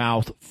his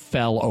mouth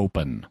fell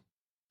open.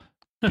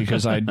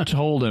 Because I'd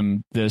told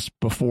him this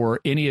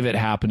before any of it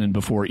happened and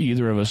before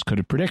either of us could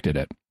have predicted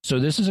it. So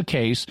this is a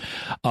case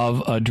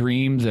of a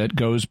dream that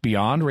goes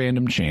beyond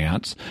random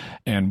chance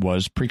and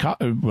was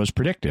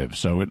predictive.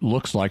 So it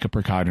looks like a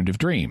precognitive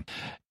dream.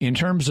 In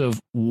terms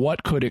of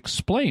what could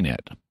explain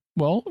it,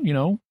 well,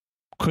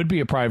 could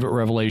be a private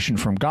revelation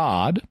from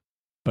God,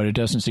 but it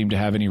doesn't seem to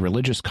have any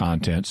religious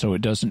content, so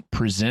it doesn't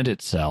present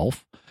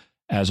itself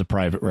as a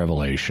private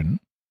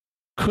revelation.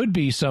 Could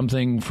be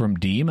something from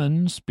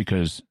demons,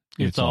 because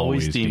it's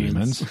always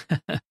demons.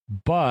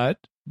 But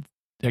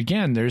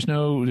again, there's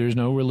no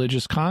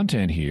religious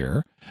content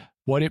here.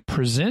 What it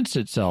presents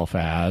itself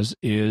as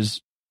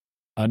is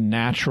a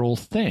natural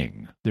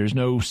thing. There's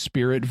no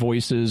spirit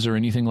voices or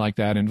anything like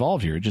that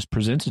involved here. It just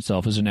presents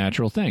itself as a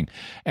natural thing.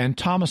 And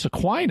Thomas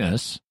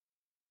Aquinas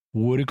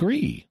would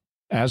agree.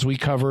 As we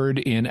covered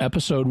in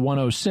episode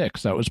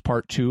 106, that was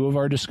part 2 of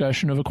our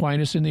discussion of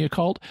Aquinas in the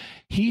occult,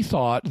 he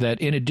thought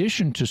that in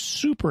addition to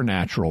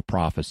supernatural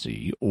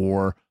prophecy,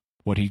 or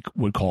what he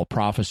would call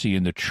prophecy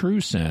in the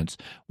true sense,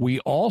 we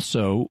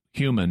also,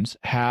 humans,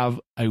 have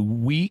a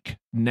weak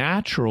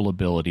natural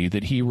ability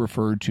that he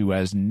referred to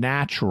as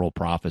natural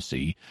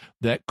prophecy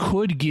that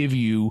could give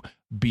you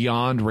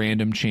beyond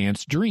random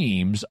chance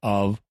dreams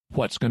of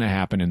what's going to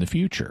happen in the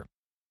future.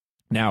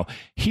 Now,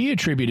 he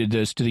attributed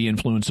this to the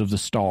influence of the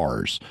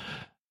stars.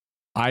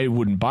 I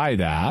wouldn't buy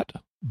that,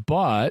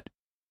 but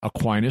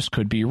Aquinas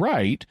could be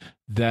right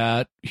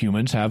that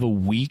humans have a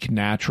weak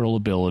natural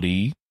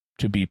ability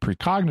to be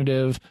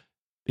precognitive,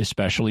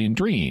 especially in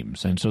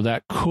dreams. And so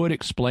that could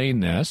explain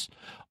this.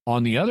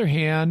 On the other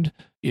hand,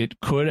 it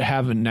could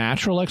have a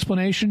natural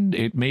explanation.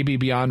 It may be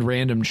beyond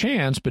random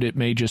chance, but it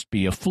may just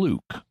be a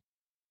fluke.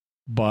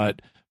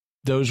 But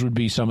those would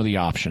be some of the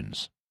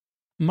options.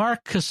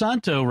 Mark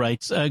Casanto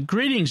writes,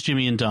 greetings,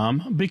 Jimmy and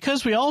Dom.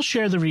 Because we all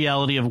share the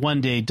reality of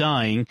one day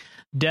dying,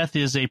 death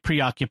is a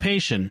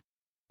preoccupation.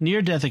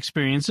 Near-death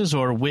experiences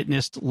or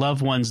witnessed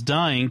loved ones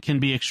dying can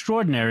be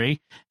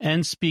extraordinary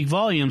and speak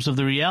volumes of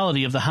the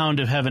reality of the hound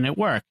of heaven at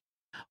work.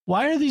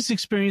 Why are these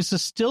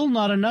experiences still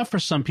not enough for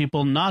some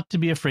people not to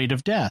be afraid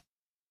of death?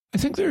 I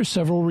think there are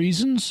several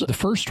reasons. The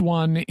first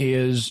one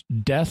is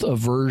death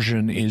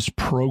aversion is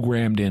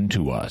programmed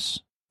into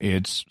us.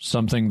 It's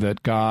something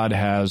that God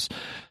has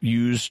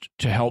used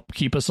to help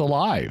keep us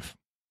alive.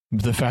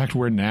 The fact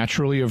we're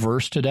naturally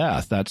averse to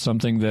death, that's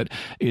something that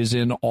is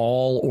in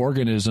all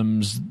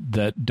organisms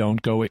that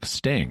don't go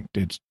extinct.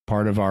 It's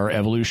part of our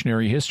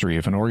evolutionary history.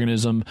 If an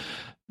organism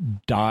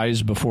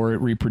dies before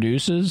it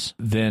reproduces,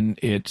 then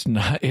it's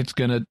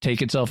going to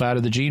take itself out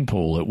of the gene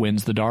pool. It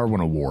wins the Darwin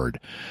Award.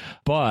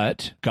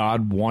 But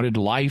God wanted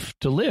life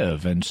to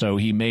live, and so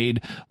he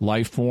made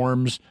life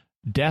forms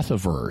death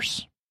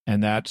averse.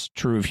 And that's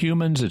true of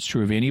humans. It's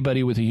true of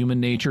anybody with a human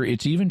nature.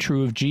 It's even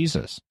true of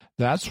Jesus.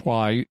 That's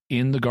why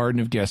in the Garden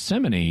of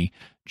Gethsemane,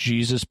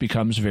 Jesus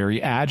becomes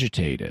very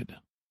agitated.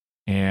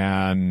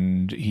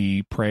 And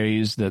he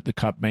prays that the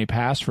cup may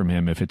pass from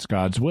him if it's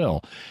God's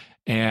will.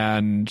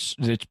 And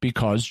it's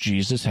because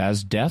Jesus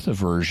has death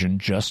aversion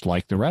just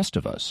like the rest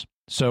of us.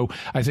 So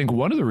I think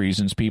one of the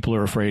reasons people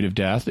are afraid of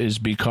death is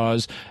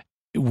because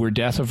we're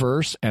death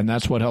averse, and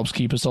that's what helps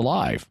keep us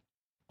alive.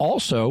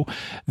 Also,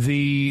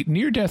 the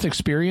near-death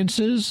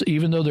experiences,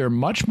 even though they're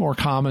much more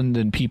common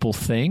than people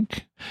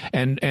think,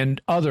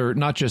 and other,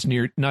 not just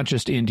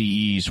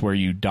NDEs where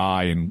you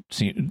die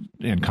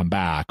and come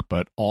back,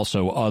 but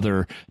also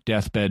other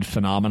deathbed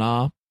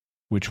phenomena,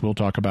 which we'll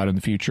talk about in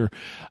the future,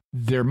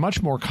 they're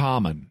much more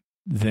common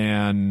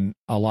than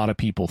a lot of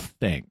people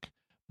think.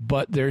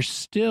 But they're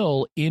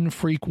still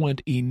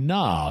infrequent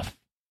enough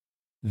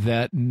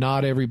that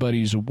not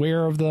everybody's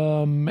aware of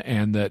them,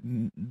 and that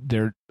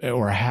they're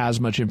or has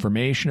much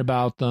information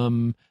about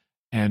them,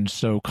 and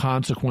so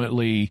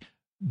consequently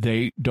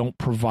they don't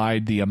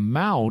provide the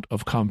amount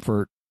of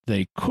comfort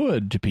they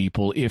could to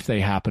people if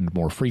they happened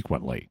more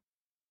frequently.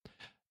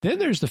 Then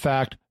there's the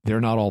fact they're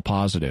not all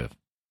positive.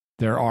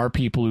 There are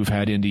people who've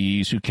had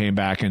NDEs who came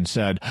back and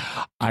said,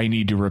 I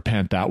need to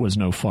repent, that was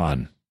no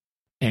fun.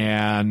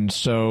 And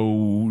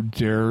so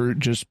they're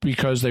just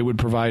because they would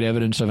provide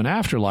evidence of an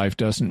afterlife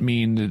doesn't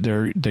mean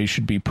that they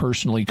should be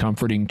personally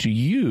comforting to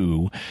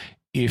you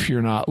if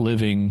you're not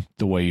living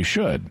the way you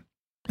should.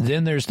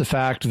 Then there's the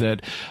fact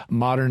that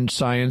modern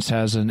science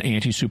has an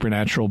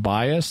anti-supernatural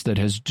bias that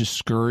has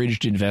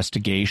discouraged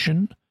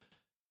investigation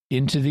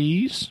into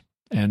these.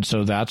 And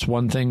so that's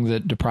one thing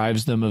that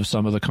deprives them of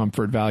some of the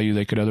comfort value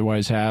they could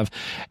otherwise have.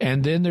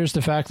 And then there's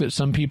the fact that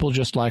some people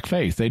just lack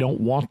faith. They don't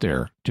want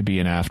there to be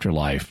an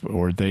afterlife,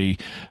 or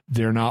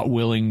they're not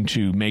willing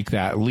to make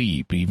that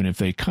leap, even if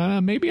they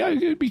maybe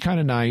it'd be kind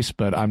of nice,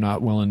 but I'm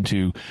not willing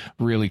to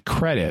really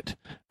credit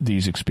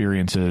these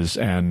experiences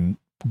and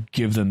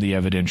give them the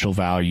evidential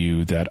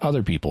value that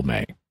other people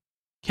may.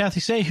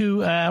 Kathy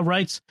Sehu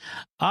writes,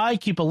 I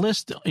keep a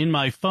list in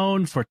my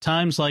phone for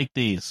times like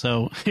these.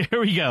 So here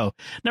we go.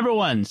 Number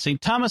 1, St.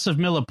 Thomas of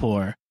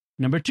Millipore.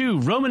 Number 2,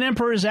 Roman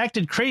emperors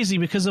acted crazy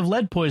because of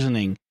lead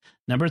poisoning.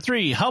 Number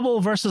 3, Hubble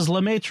versus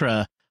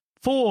Lemaitre.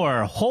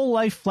 4, whole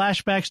life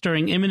flashbacks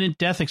during imminent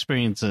death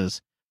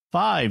experiences.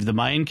 5, the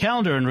Mayan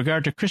calendar in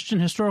regard to Christian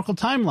historical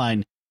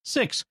timeline.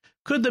 6,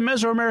 could the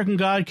Mesoamerican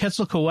god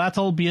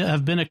Quetzalcoatl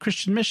have been a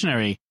Christian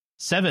missionary?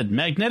 7,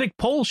 magnetic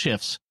pole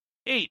shifts.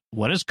 8,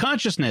 what is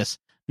consciousness?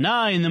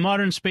 9, the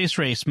modern space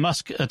race,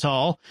 Musk et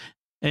al.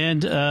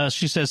 And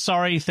she says,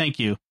 sorry, thank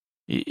you.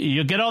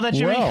 You get all that,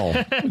 Jimmy?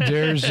 Well,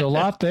 there's a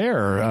lot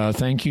there.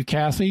 Thank you,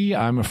 Kathy.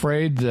 I'm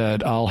afraid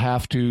that I'll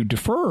have to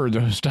defer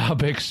those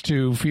topics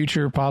to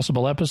future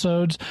possible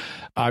episodes.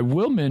 I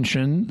will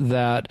mention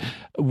that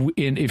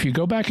if you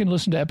go back and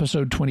listen to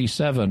episode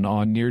 27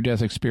 on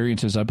near-death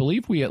experiences, I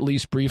believe we at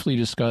least briefly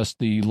discussed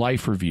the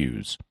life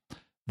reviews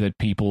that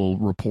people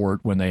report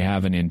when they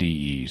have an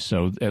NDE.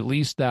 So at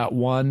least that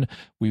one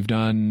we've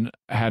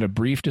had a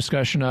brief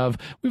discussion of.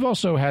 We've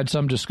also had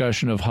some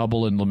discussion of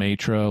Hubble and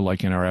Lemaitre,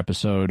 like in our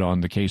episode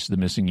on the case of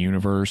the missing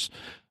universe,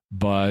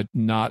 but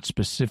not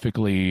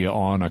specifically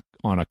on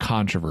a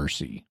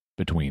controversy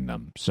between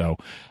them. So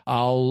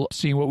I'll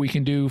see what we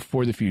can do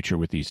for the future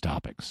with these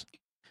topics.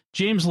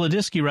 James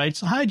Ladisky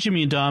writes, "Hi,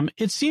 Jimmy and Dom.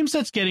 It seems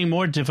that's getting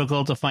more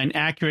difficult to find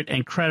accurate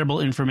and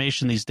credible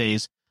information these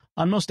days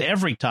on most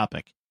every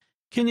topic.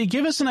 Can you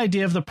give us an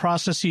idea of the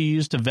process you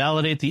use to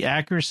validate the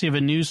accuracy of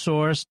a news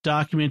source,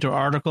 document, or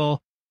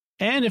article?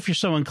 And if you're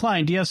so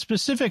inclined, do you have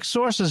specific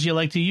sources you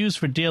like to use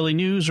for daily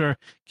news or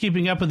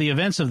keeping up with the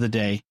events of the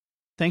day?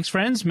 Thanks,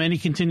 friends. Many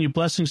continued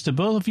blessings to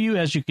both of you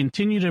as you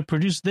continue to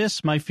produce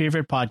this, my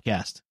favorite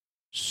podcast."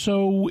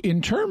 So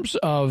in terms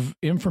of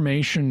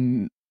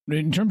information,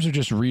 in terms of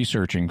just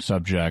researching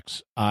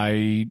subjects,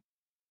 I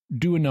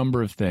do a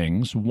number of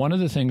things. One of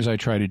the things I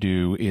try to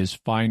do is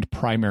find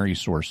primary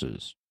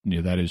sources.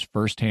 That is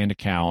firsthand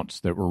accounts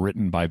that were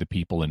written by the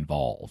people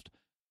involved.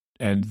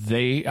 And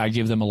I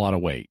give them a lot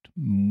of weight,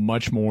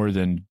 much more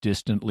than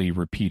distantly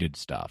repeated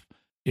stuff.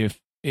 If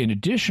in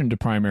addition to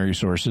primary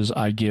sources,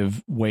 I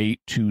give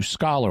weight to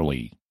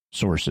scholarly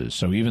sources.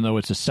 So even though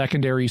it's a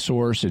secondary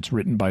source, it's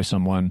written by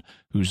someone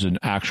who's an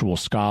actual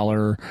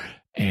scholar,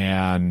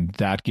 and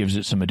that gives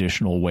it some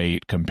additional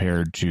weight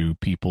compared to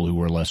people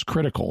who are less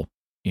critical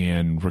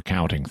in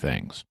recounting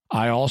things.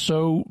 I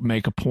also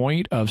make a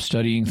point of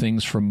studying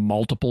things from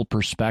multiple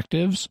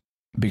perspectives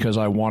because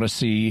I want to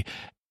see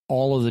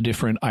all of the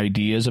different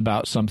ideas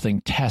about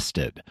something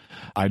tested.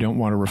 I don't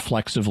want to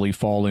reflexively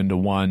fall into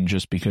one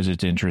just because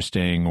it's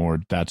interesting or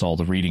that's all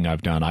the reading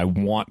I've done. I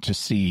want to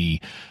see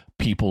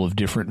people of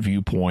different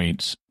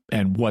viewpoints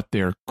and what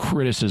their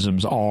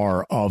criticisms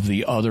are of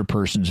the other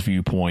person's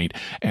viewpoint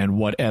and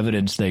what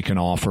evidence they can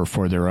offer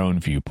for their own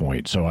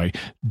viewpoint. So I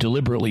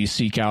deliberately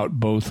seek out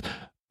both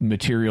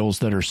materials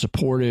that are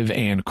supportive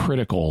and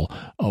critical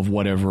of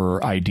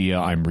whatever idea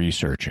I'm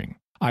researching.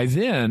 I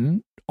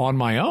then, on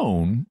my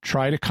own,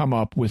 try to come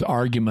up with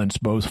arguments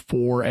both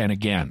for and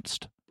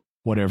against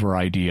whatever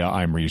idea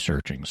I'm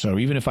researching. So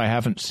even if I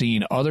haven't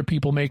seen other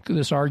people make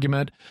this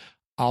argument,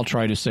 I'll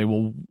try to say,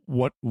 well,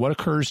 what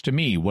occurs to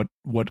me?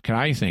 What can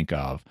I think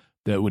of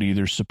that would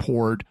either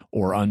support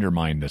or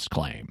undermine this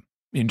claim?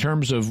 In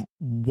terms of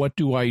what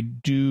do I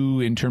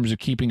do in terms of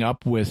keeping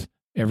up with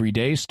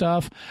everyday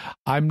stuff,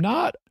 I'm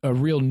not a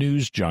real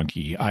news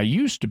junkie. I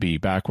used to be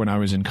back when I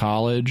was in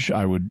college.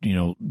 I would,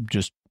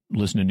 just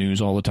listen to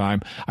news all the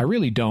time. I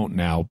really don't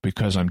now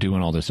because I'm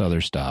doing all this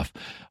other stuff.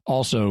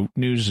 Also,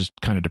 news is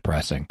kind of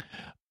depressing.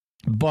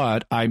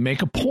 But I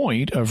make a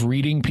point of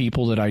reading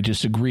people that I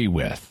disagree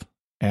with.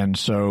 And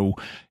so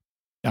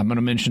I'm going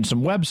to mention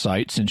some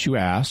websites since you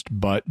asked,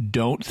 but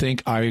don't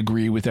think I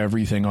agree with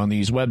everything on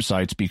these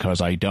websites because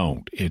I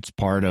don't. It's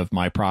part of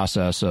my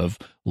process of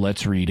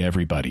let's read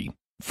everybody.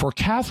 For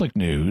Catholic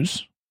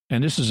news,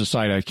 and this is a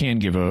site I can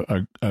give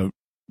a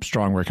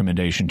strong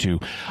recommendation to,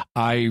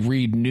 I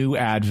read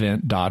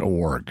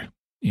newadvent.org.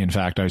 In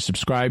fact, I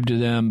subscribe to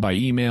them by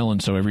email,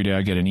 and so every day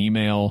I get an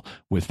email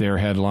with their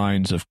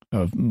headlines of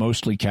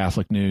mostly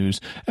Catholic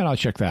news, and I'll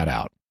check that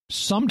out.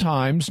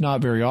 Sometimes,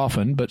 not very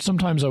often, but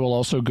sometimes I will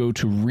also go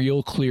to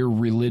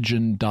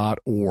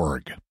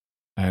realclearreligion.org.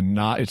 And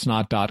it's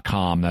not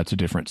 .com, that's a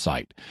different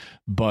site.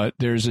 But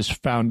there's this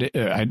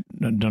I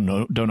don't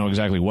know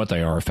exactly what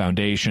they are, a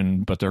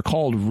foundation, but they're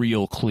called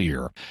Real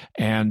Clear.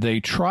 And they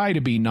try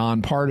to be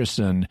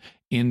nonpartisan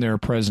in their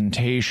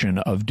presentation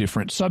of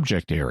different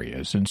subject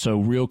areas. And so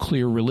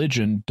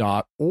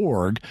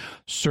realclearreligion.org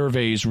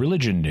surveys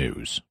religion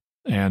news.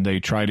 And they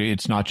try to,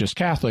 it's not just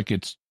Catholic,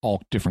 it's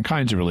all different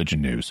kinds of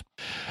religion news.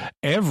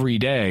 Every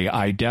day,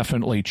 I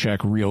definitely check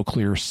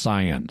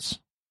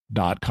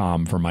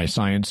realclearscience.com for my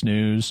science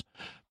news.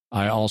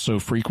 I also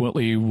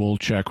frequently will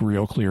check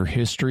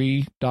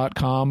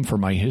realclearhistory.com for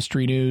my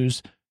history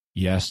news.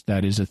 Yes,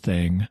 that is a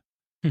thing.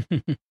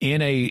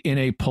 In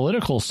a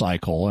political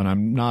cycle, and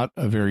I'm not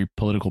a very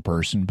political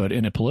person, but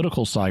in a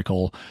political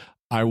cycle,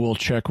 I will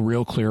check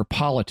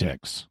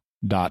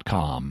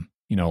realclearpolitics.com.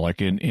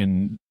 Like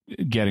in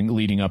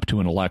leading up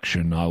to an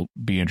election, I'll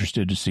be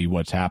interested to see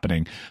what's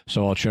happening.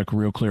 So I'll check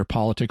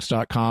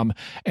realclearpolitics.com,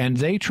 and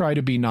they try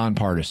to be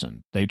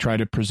nonpartisan. They try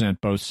to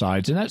present both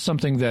sides. And that's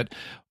something that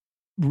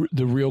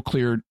the Real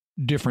Clear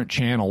different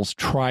channels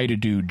try to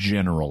do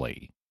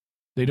generally.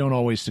 They don't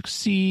always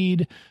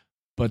succeed,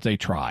 but they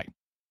try.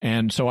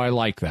 And so I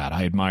like that.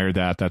 I admire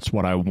that. That's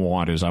what I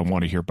want, is I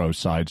want to hear both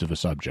sides of a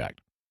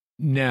subject.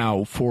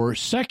 Now, for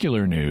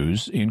secular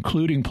news,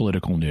 including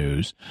political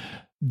news,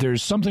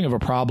 there's something of a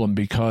problem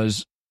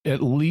because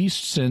at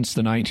least since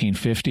the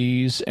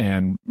 1950s,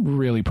 and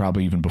really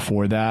probably even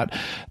before that,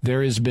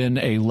 there has been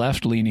a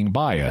left-leaning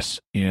bias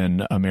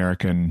in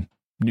American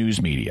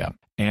news media.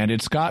 And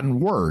it's gotten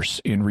worse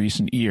in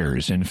recent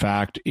years. In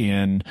fact,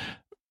 in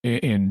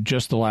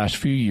just the last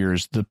few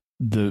years,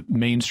 the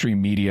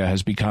mainstream media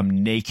has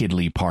become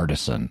nakedly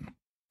partisan.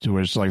 So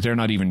it's like they're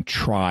not even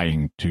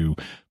trying to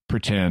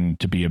pretend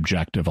to be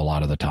objective a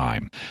lot of the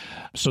time.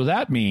 So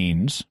that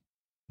means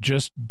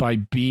just by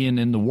being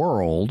in the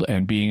world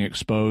and being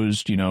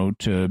exposed,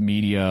 to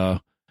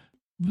media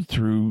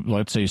through,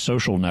 let's say,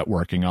 social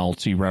networking, I'll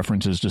see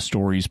references to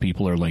stories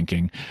people are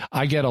linking.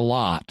 I get a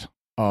lot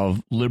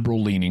of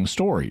liberal-leaning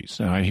stories,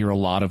 and I hear a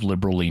lot of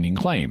liberal-leaning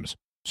claims.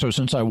 So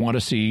since I want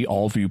to see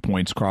all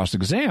viewpoints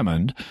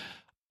cross-examined,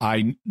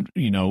 I,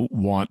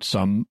 want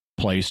some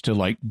place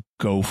to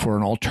go for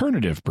an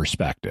alternative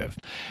perspective.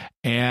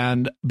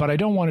 But I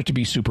don't want it to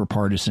be super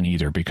partisan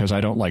either, because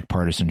I don't like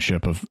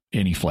partisanship of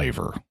any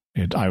flavor.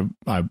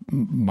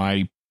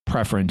 My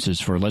preference is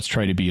for let's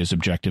try to be as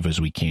objective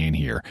as we can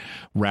here,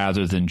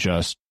 rather than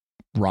just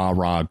rah,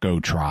 rah,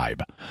 go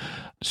tribe.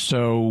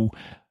 So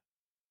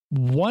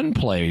one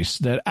place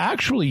that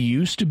actually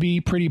used to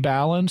be pretty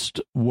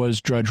balanced was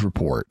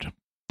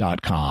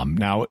DrudgeReport.com.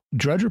 Now,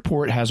 Drudge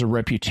Report has a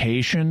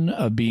reputation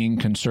of being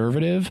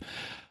conservative,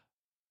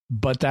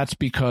 but that's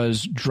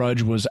because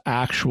Drudge was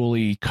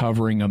actually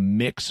covering a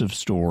mix of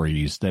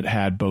stories that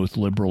had both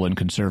liberal and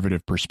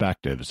conservative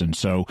perspectives. And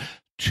so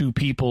to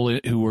people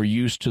who are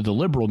used to the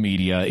liberal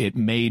media, it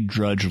made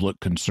Drudge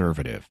look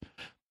conservative.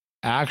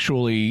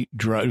 Actually,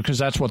 because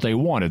that's what they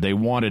wanted. They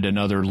wanted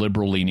another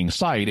liberal-leaning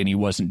site, and he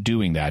wasn't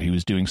doing that. He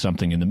was doing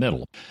something in the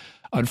middle.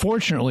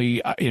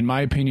 Unfortunately, in my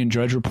opinion,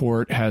 Drudge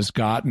Report has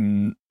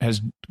gone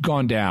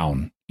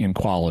down in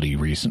quality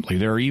recently.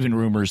 There are even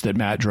rumors that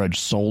Matt Drudge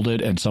sold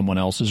it and someone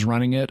else is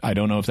running it. I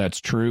don't know if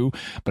that's true,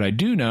 but I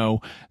do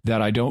know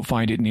that I don't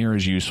find it near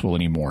as useful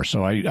anymore.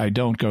 So I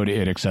don't go to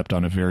it except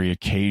on a very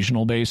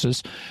occasional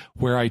basis.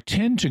 Where I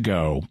tend to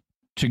go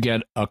to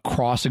get a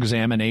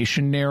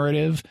cross-examination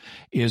narrative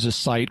is a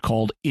site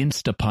called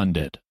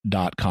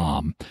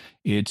instapundit.com.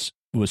 It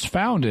was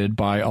founded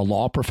by a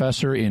law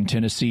professor in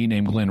Tennessee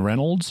named Glenn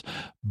Reynolds,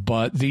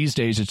 but these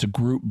days it's a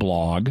group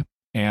blog,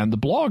 and the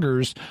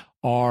bloggers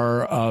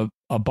are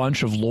a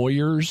bunch of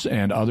lawyers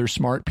and other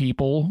smart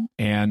people,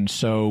 and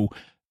so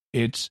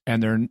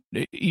they're,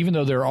 even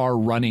though there are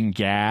running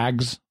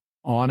gags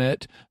on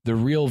it, the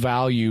real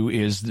value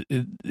is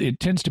it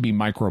tends to be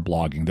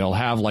microblogging. They'll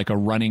have like a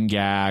running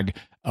gag,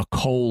 a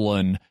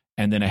colon,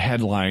 and then a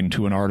headline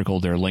to an article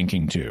they're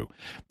linking to.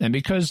 And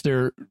because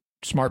they're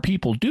smart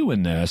people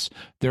doing this,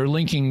 they're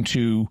linking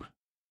to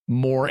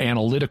more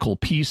analytical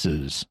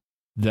pieces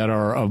that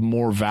are of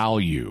more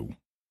value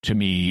to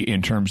me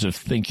in terms of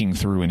thinking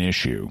through an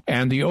issue.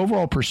 And the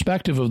overall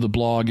perspective of the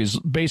blog is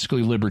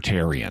basically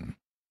libertarian.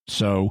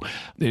 So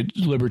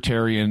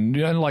libertarian,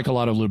 like a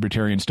lot of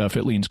libertarian stuff,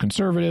 it leans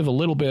conservative a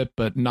little bit,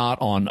 but not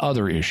on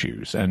other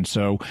issues. And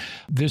so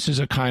this is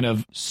a kind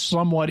of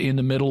somewhat in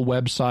the middle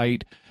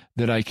website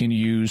that I can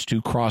use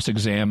to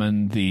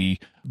cross-examine the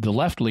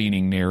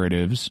left-leaning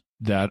narratives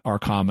that are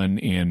common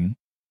in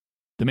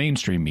the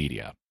mainstream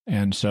media.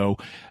 And so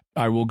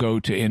I will go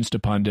to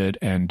Instapundit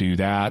and do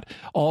that.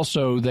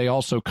 Also, they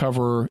also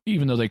cover,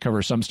 even though they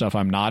cover some stuff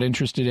I'm not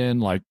interested in,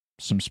 like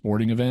some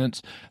sporting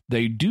events,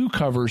 they do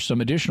cover some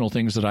additional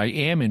things that I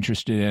am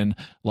interested in,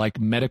 like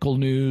medical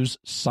news,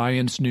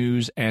 science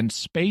news, and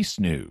space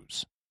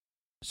news.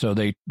 So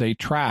they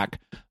track,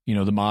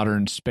 the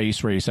modern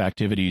space race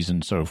activities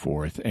and so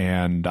forth,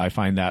 and I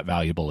find that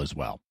valuable as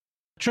well.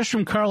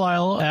 Tristram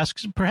Carlisle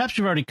asks, perhaps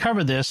you've already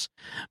covered this,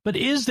 but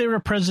is there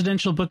a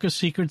presidential book of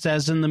secrets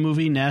as in the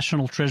movie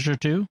National Treasure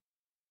 2?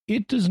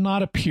 It does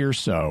not appear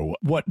so.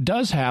 What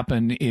does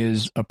happen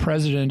is a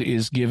president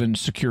is given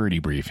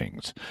security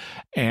briefings.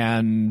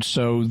 And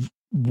so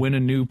when a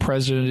new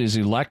president is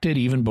elected,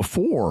 even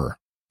before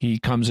he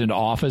comes into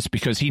office,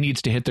 because he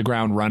needs to hit the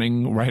ground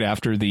running right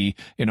after the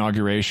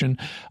inauguration,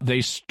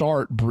 they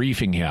start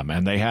briefing him,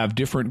 and they have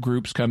different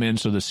groups come in.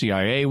 So the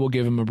CIA will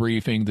give him a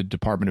briefing, the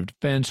Department of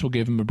Defense will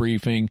give him a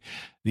briefing,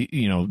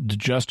 the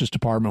Justice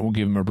Department will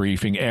give him a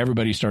briefing.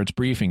 Everybody starts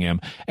briefing him,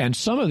 and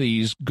some of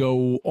these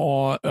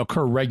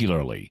occur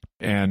regularly,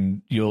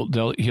 and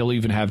he'll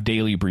even have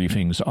daily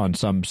briefings on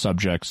some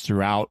subjects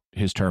throughout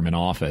his term in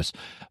office.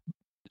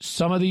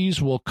 Some of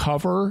these will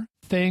cover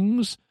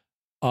things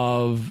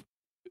of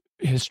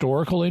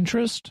historical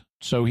interest,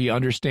 so he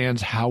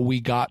understands how we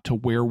got to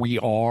where we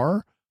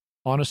are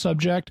on a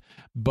subject,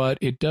 but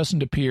it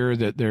doesn't appear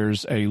that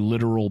there's a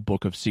literal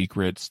book of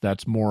secrets.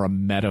 That's more a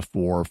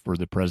metaphor for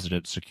the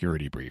president's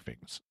security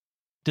briefings.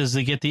 Does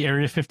they get the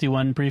Area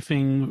 51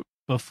 briefing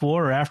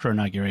before or after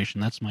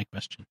inauguration? That's my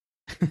question.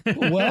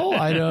 Well,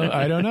 I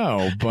don't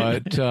know,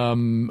 but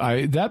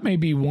that may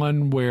be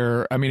one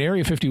where,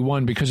 Area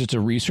 51, because it's a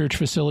research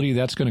facility,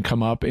 that's going to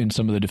come up in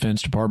some of the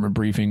Defense Department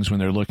briefings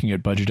when they're looking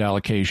at budget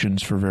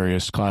allocations for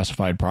various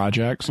classified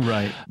projects.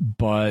 Right.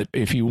 But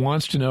if he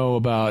wants to know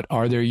about,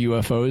 are there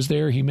UFOs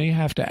there, he may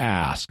have to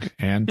ask,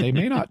 and they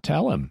may not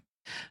tell him.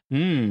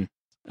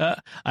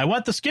 I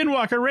want the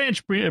Skinwalker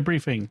Ranch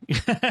briefing.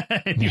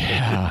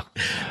 Yeah.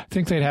 I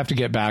think they'd have to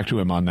get back to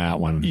him on that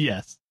one.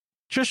 Yes.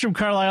 Tristram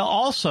Carlisle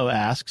also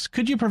asks,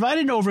 could you provide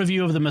an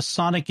overview of the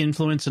Masonic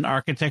influence in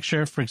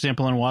architecture, for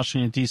example, in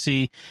Washington,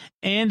 D.C.,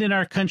 and in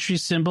our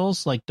country's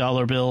symbols like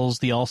dollar bills,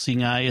 the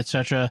all-seeing eye,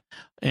 etc.,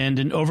 and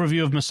an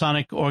overview of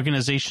Masonic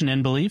organization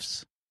and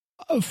beliefs?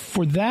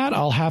 For that,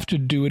 I'll have to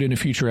do it in a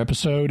future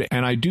episode,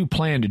 and I do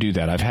plan to do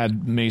that. I've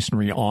had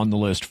Masonry on the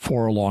list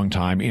for a long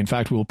time. In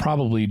fact, we'll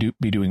probably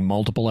be doing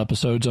multiple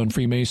episodes on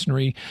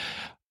Freemasonry.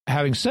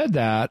 Having said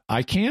that,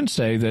 I can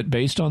say that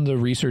based on the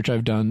research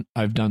I've done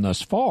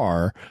thus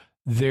far,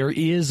 there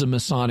is a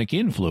Masonic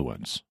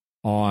influence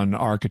on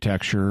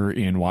architecture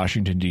in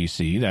Washington,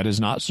 D.C. That is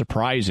not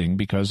surprising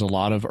because a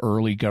lot of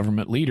early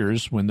government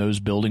leaders, when those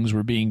buildings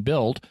were being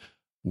built,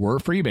 were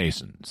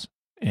Freemasons.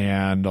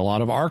 And a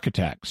lot of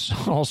architects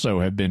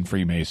also have been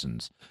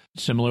Freemasons.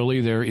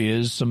 Similarly, there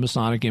is some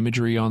Masonic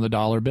imagery on the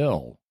dollar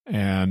bill.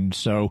 And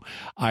so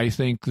I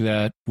think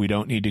that we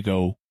don't need to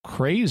go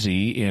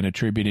crazy in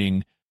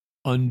attributing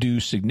undue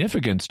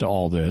significance to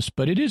all this,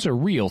 but it is a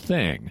real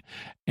thing.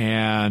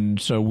 And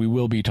so we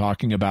will be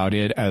talking about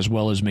it as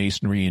well as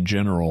Masonry in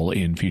general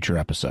in future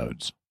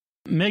episodes.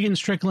 Megan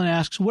Strickland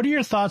asks, what are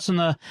your thoughts on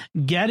the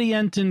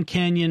Gadianton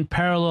Canyon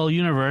parallel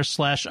universe /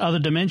 other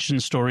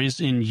dimension stories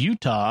in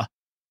Utah?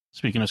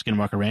 Speaking of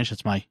Skinwalker Ranch,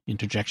 that's my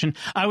interjection.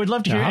 I would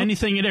love to hear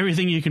anything and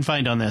everything you can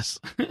find on this.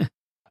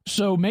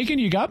 So, Megan,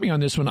 you got me on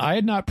this one. I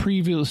had not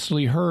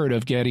previously heard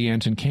of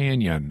Gadianton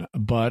Canyon,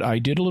 but I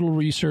did a little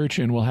research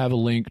and we'll have a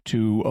link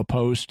to a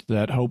post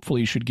that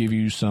hopefully should give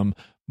you some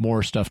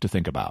more stuff to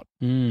think about.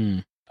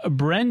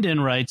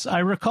 Brendan writes, I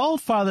recall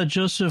Father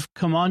Joseph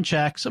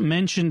Comanchak's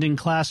mentioned in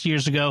class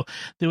years ago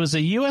there was a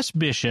U.S.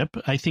 bishop,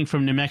 I think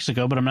from New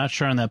Mexico, but I'm not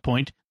sure on that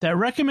point, that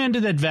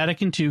recommended that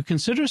Vatican II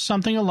consider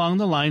something along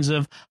the lines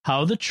of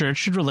how the church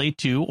should relate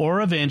to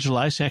or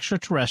evangelize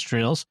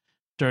extraterrestrials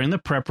during the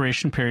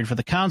preparation period for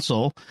the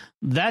council.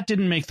 That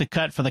didn't make the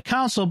cut for the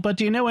council, but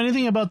do you know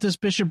anything about this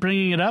bishop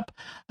bringing it up?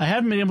 I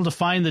haven't been able to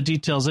find the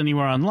details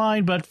anywhere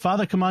online, but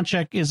Father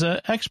Comanchak is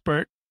a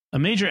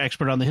major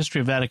expert on the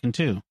history of Vatican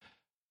II.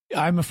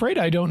 I'm afraid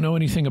I don't know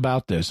anything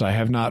about this. I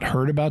have not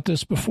heard about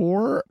this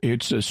before.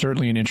 It's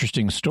certainly an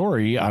interesting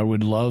story. I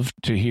would love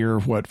to hear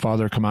what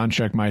Father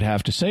Comanchak might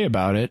have to say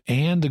about it.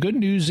 And the good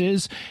news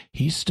is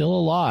he's still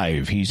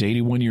alive. He's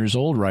 81 years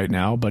old right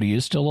now, but he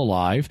is still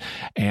alive.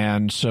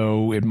 And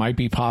so it might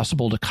be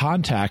possible to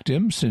contact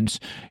him. Since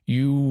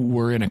you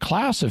were in a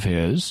class of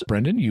his,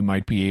 Brendan, you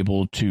might be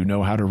able to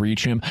know how to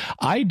reach him.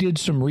 I did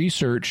some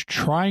research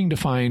trying to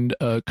find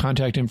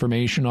contact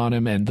information on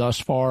him, and thus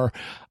far,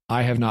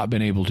 I have not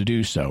been able to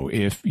do so.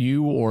 If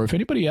you or if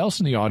anybody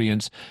else in the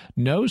audience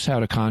knows how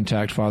to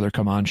contact Father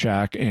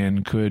Comanchak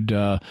and could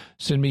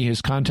send me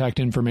his contact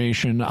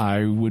information,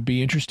 I would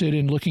be interested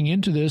in looking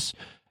into this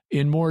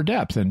in more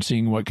depth and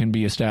seeing what can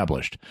be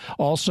established.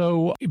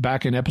 Also,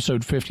 back in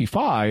episode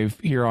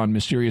 55 here on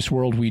Mysterious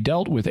World, we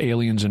dealt with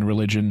aliens and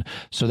religion,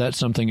 so that's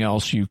something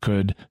else you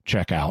could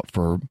check out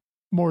for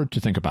more to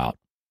think about.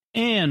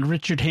 And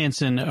Richard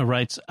Hansen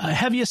writes,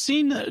 have you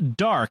seen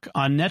Dark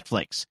on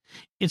Netflix?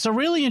 It's a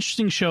really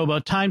interesting show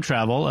about time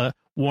travel.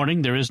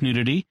 Warning, there is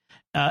nudity.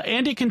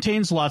 And it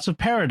contains lots of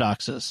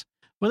paradoxes.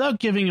 Without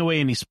giving away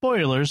any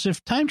spoilers,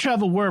 if time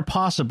travel were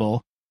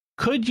possible,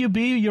 could you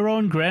be your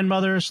own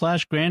grandmother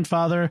 /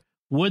 grandfather?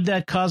 Would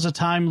that cause a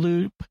time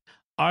loop?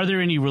 Are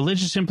there any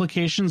religious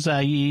implications,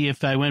 i.e.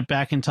 if I went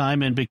back in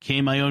time and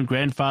became my own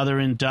grandfather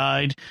and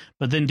died,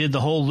 but then did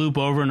the whole loop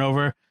over and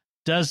over?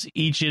 Does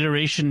each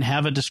iteration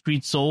have a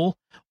discrete soul,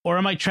 or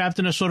am I trapped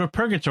in a sort of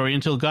purgatory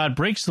until God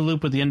breaks the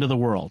loop at the end of the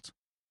world?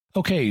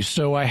 Okay,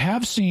 so I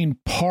have seen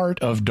part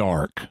of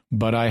Dark,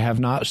 but I have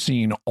not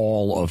seen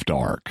all of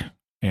Dark.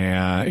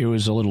 And it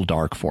was a little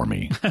dark for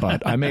me,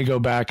 but I may go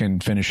back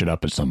and finish it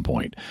up at some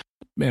point.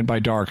 And by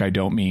dark, I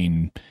don't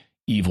mean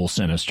evil,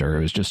 sinister.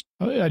 It was just,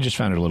 I just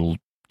found it a little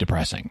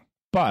depressing.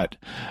 But,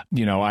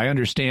 you know, I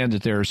understand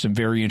that there are some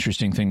very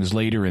interesting things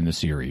later in the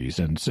series,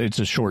 and it's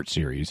a short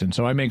series, and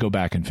so I may go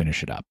back and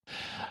finish it up.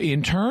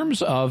 In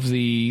terms of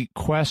the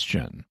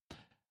question,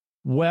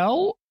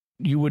 well,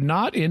 you would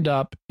not end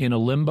up in a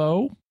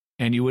limbo,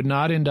 and you would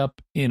not end up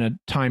in a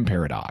time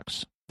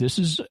paradox. This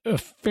is a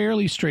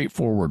fairly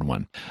straightforward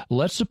one.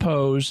 Let's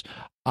suppose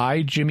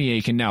I, Jimmy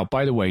Akin, now,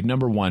 by the way,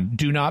 number one,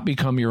 do not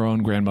become your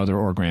own grandmother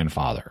or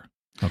grandfather.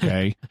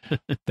 Okay,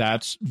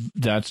 that's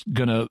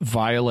going to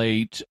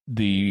violate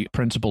the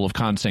principle of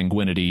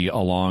consanguinity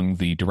along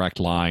the direct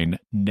line.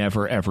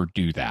 Never, ever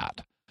do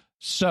that.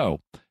 So,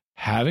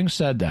 having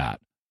said that,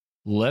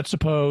 let's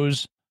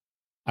suppose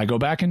I go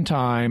back in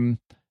time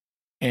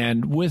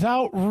and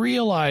without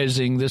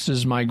realizing this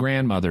is my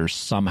grandmother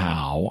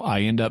somehow,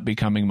 I end up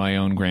becoming my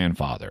own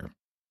grandfather.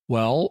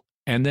 Well,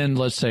 and then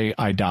let's say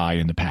I die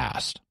in the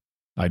past.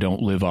 I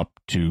don't live up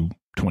to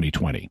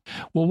 2020.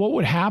 Well, what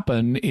would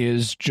happen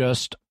is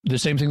just the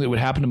same thing that would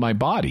happen to my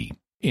body,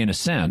 in a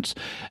sense.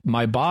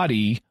 My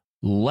body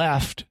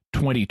left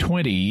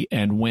 2020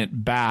 and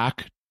went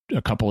back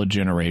a couple of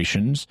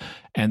generations.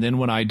 And then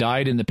when I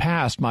died in the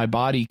past, my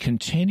body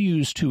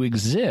continues to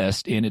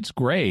exist in its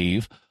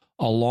grave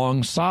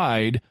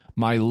alongside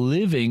my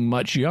living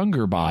much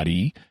younger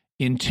body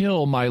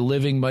until my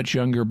living much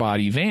younger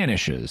body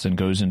vanishes and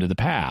goes into the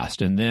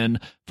past. And then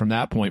from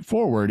that point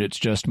forward, it's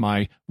just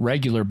my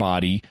regular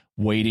body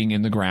waiting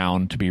in the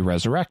ground to be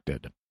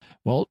resurrected.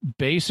 Well,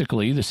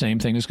 basically, the same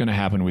thing is going to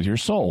happen with your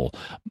soul.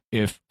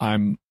 If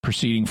I'm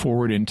proceeding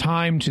forward in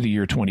time to the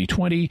year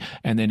 2020,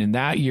 and then in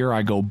that year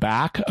I go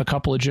back a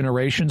couple of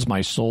generations,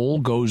 my soul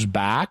goes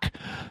back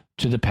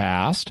to the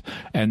past,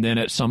 and then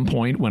at some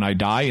point when I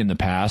die in the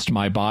past,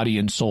 my body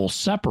and soul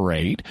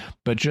separate.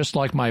 But just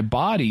like my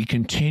body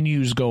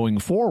continues going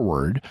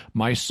forward,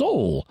 my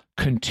soul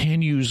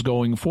continues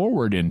going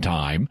forward in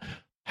time,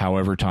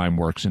 however time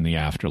works in the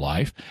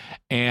afterlife.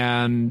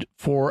 And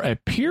for a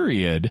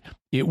period,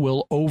 it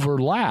will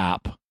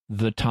overlap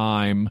the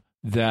time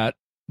that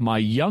my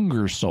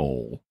younger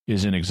soul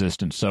is in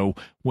existence. So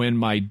when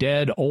my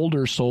dead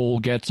older soul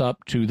gets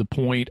up to the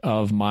point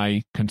of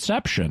my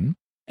conception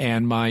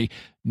and my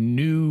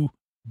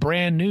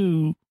brand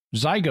new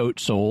zygote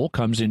soul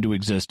comes into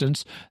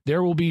existence,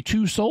 there will be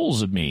two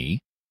souls of me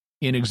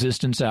in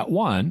existence at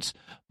once,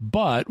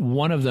 but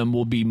one of them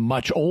will be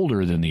much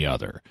older than the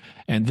other.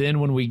 And then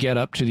when we get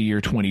up to the year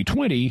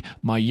 2020,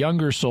 my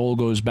younger soul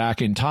goes back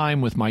in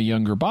time with my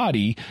younger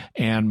body,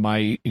 and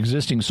my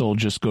existing soul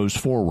just goes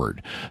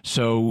forward.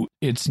 So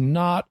it's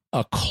not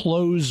a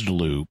closed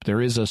loop.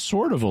 There is a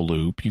sort of a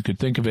loop. You could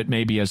think of it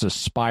maybe as a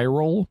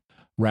spiral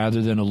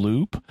rather than a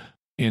loop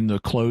in the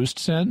closed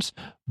sense,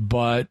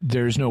 but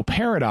there's no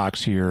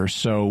paradox here.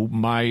 So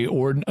I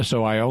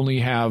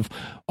only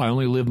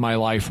live my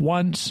life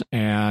once,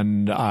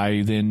 and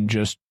I then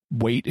just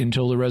wait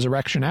until the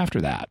resurrection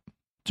after that.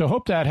 So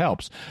hope that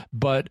helps,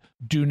 but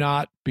do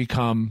not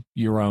become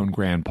your own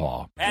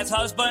grandpa. As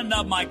husband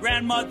of my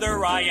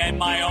grandmother, I am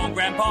my own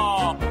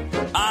grandpa.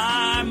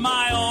 I'm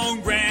my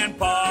own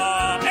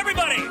grandpa.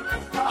 Everybody,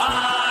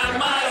 I'm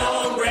my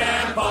own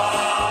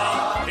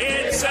grandpa.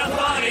 It's a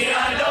funny,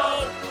 I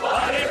know,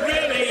 but it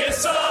really is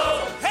so.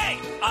 Hey,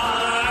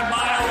 I'm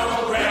my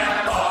own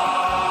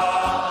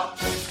grandpa.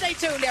 Stay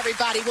tuned,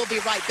 everybody. We'll be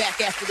right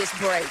back after this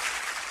break.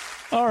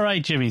 All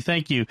right, Jimmy,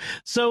 thank you.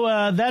 So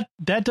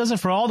that does it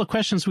for all the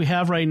questions we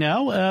have right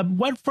now.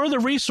 What further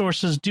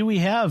resources do we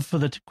have for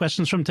the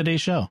questions from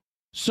today's show?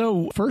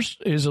 So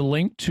first is a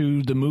link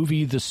to the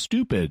movie The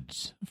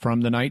Stupids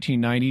from the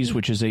 1990s,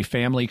 which is a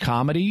family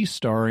comedy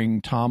starring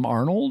Tom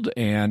Arnold,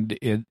 and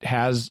it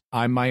has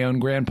I'm My Own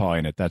Grandpa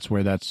in it. That's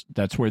where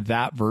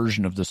that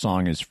version of the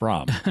song is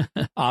from.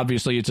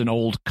 Obviously, it's an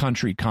old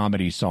country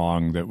comedy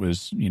song that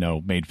was,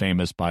 made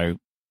famous by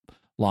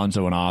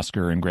Lonzo and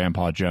Oscar and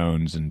Grandpa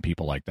Jones and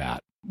people like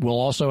that. We'll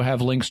also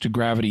have links to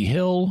Gravity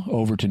Hill,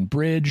 Overton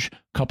Bridge, a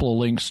couple of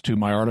links to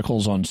my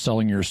articles on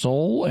selling your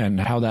soul and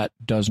how that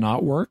does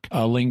not work,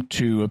 a link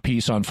to a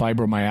piece on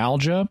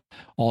fibromyalgia,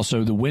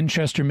 also the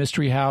Winchester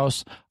Mystery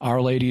House,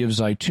 Our Lady of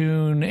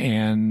Zaytun,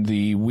 and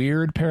the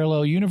weird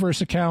parallel universe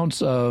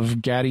accounts of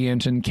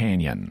Gadianton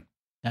Canyon.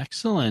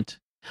 Excellent.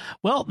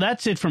 Well,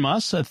 that's it from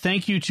us.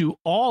 Thank you to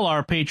all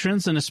our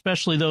patrons, and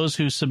especially those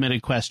who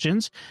submitted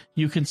questions.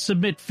 You can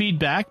submit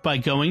feedback by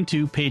going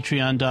to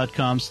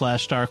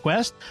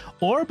patreon.com/StarQuest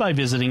or by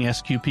visiting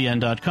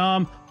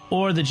sqpn.com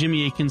or the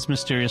Jimmy Akin's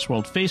Mysterious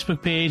World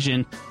Facebook page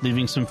and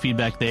leaving some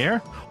feedback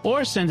there,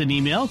 or send an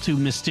email to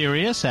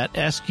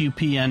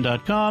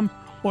mysterious@sqpn.com,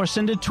 or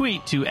send a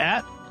tweet to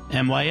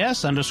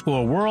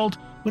 @MYS_world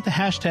with the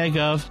hashtag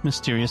of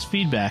mysterious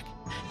feedback.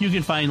 You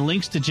can find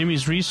links to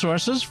Jimmy's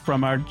resources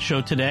from our show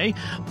today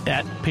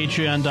at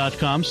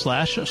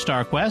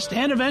patreon.com/StarQuest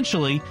and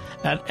eventually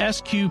at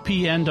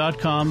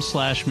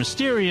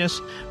sqpn.com/mysterious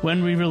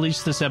when we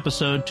release this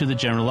episode to the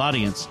general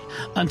audience.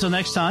 Until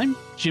next time,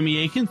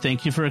 Jimmy Akin,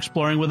 thank you for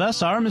exploring with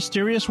us our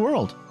mysterious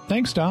world.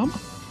 Thanks, Dom.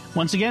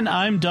 Once again,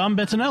 I'm Dom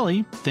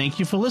Bettinelli. Thank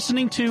you for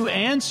listening to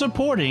and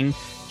supporting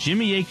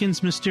Jimmy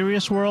Akin's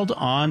Mysterious World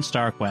on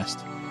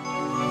StarQuest.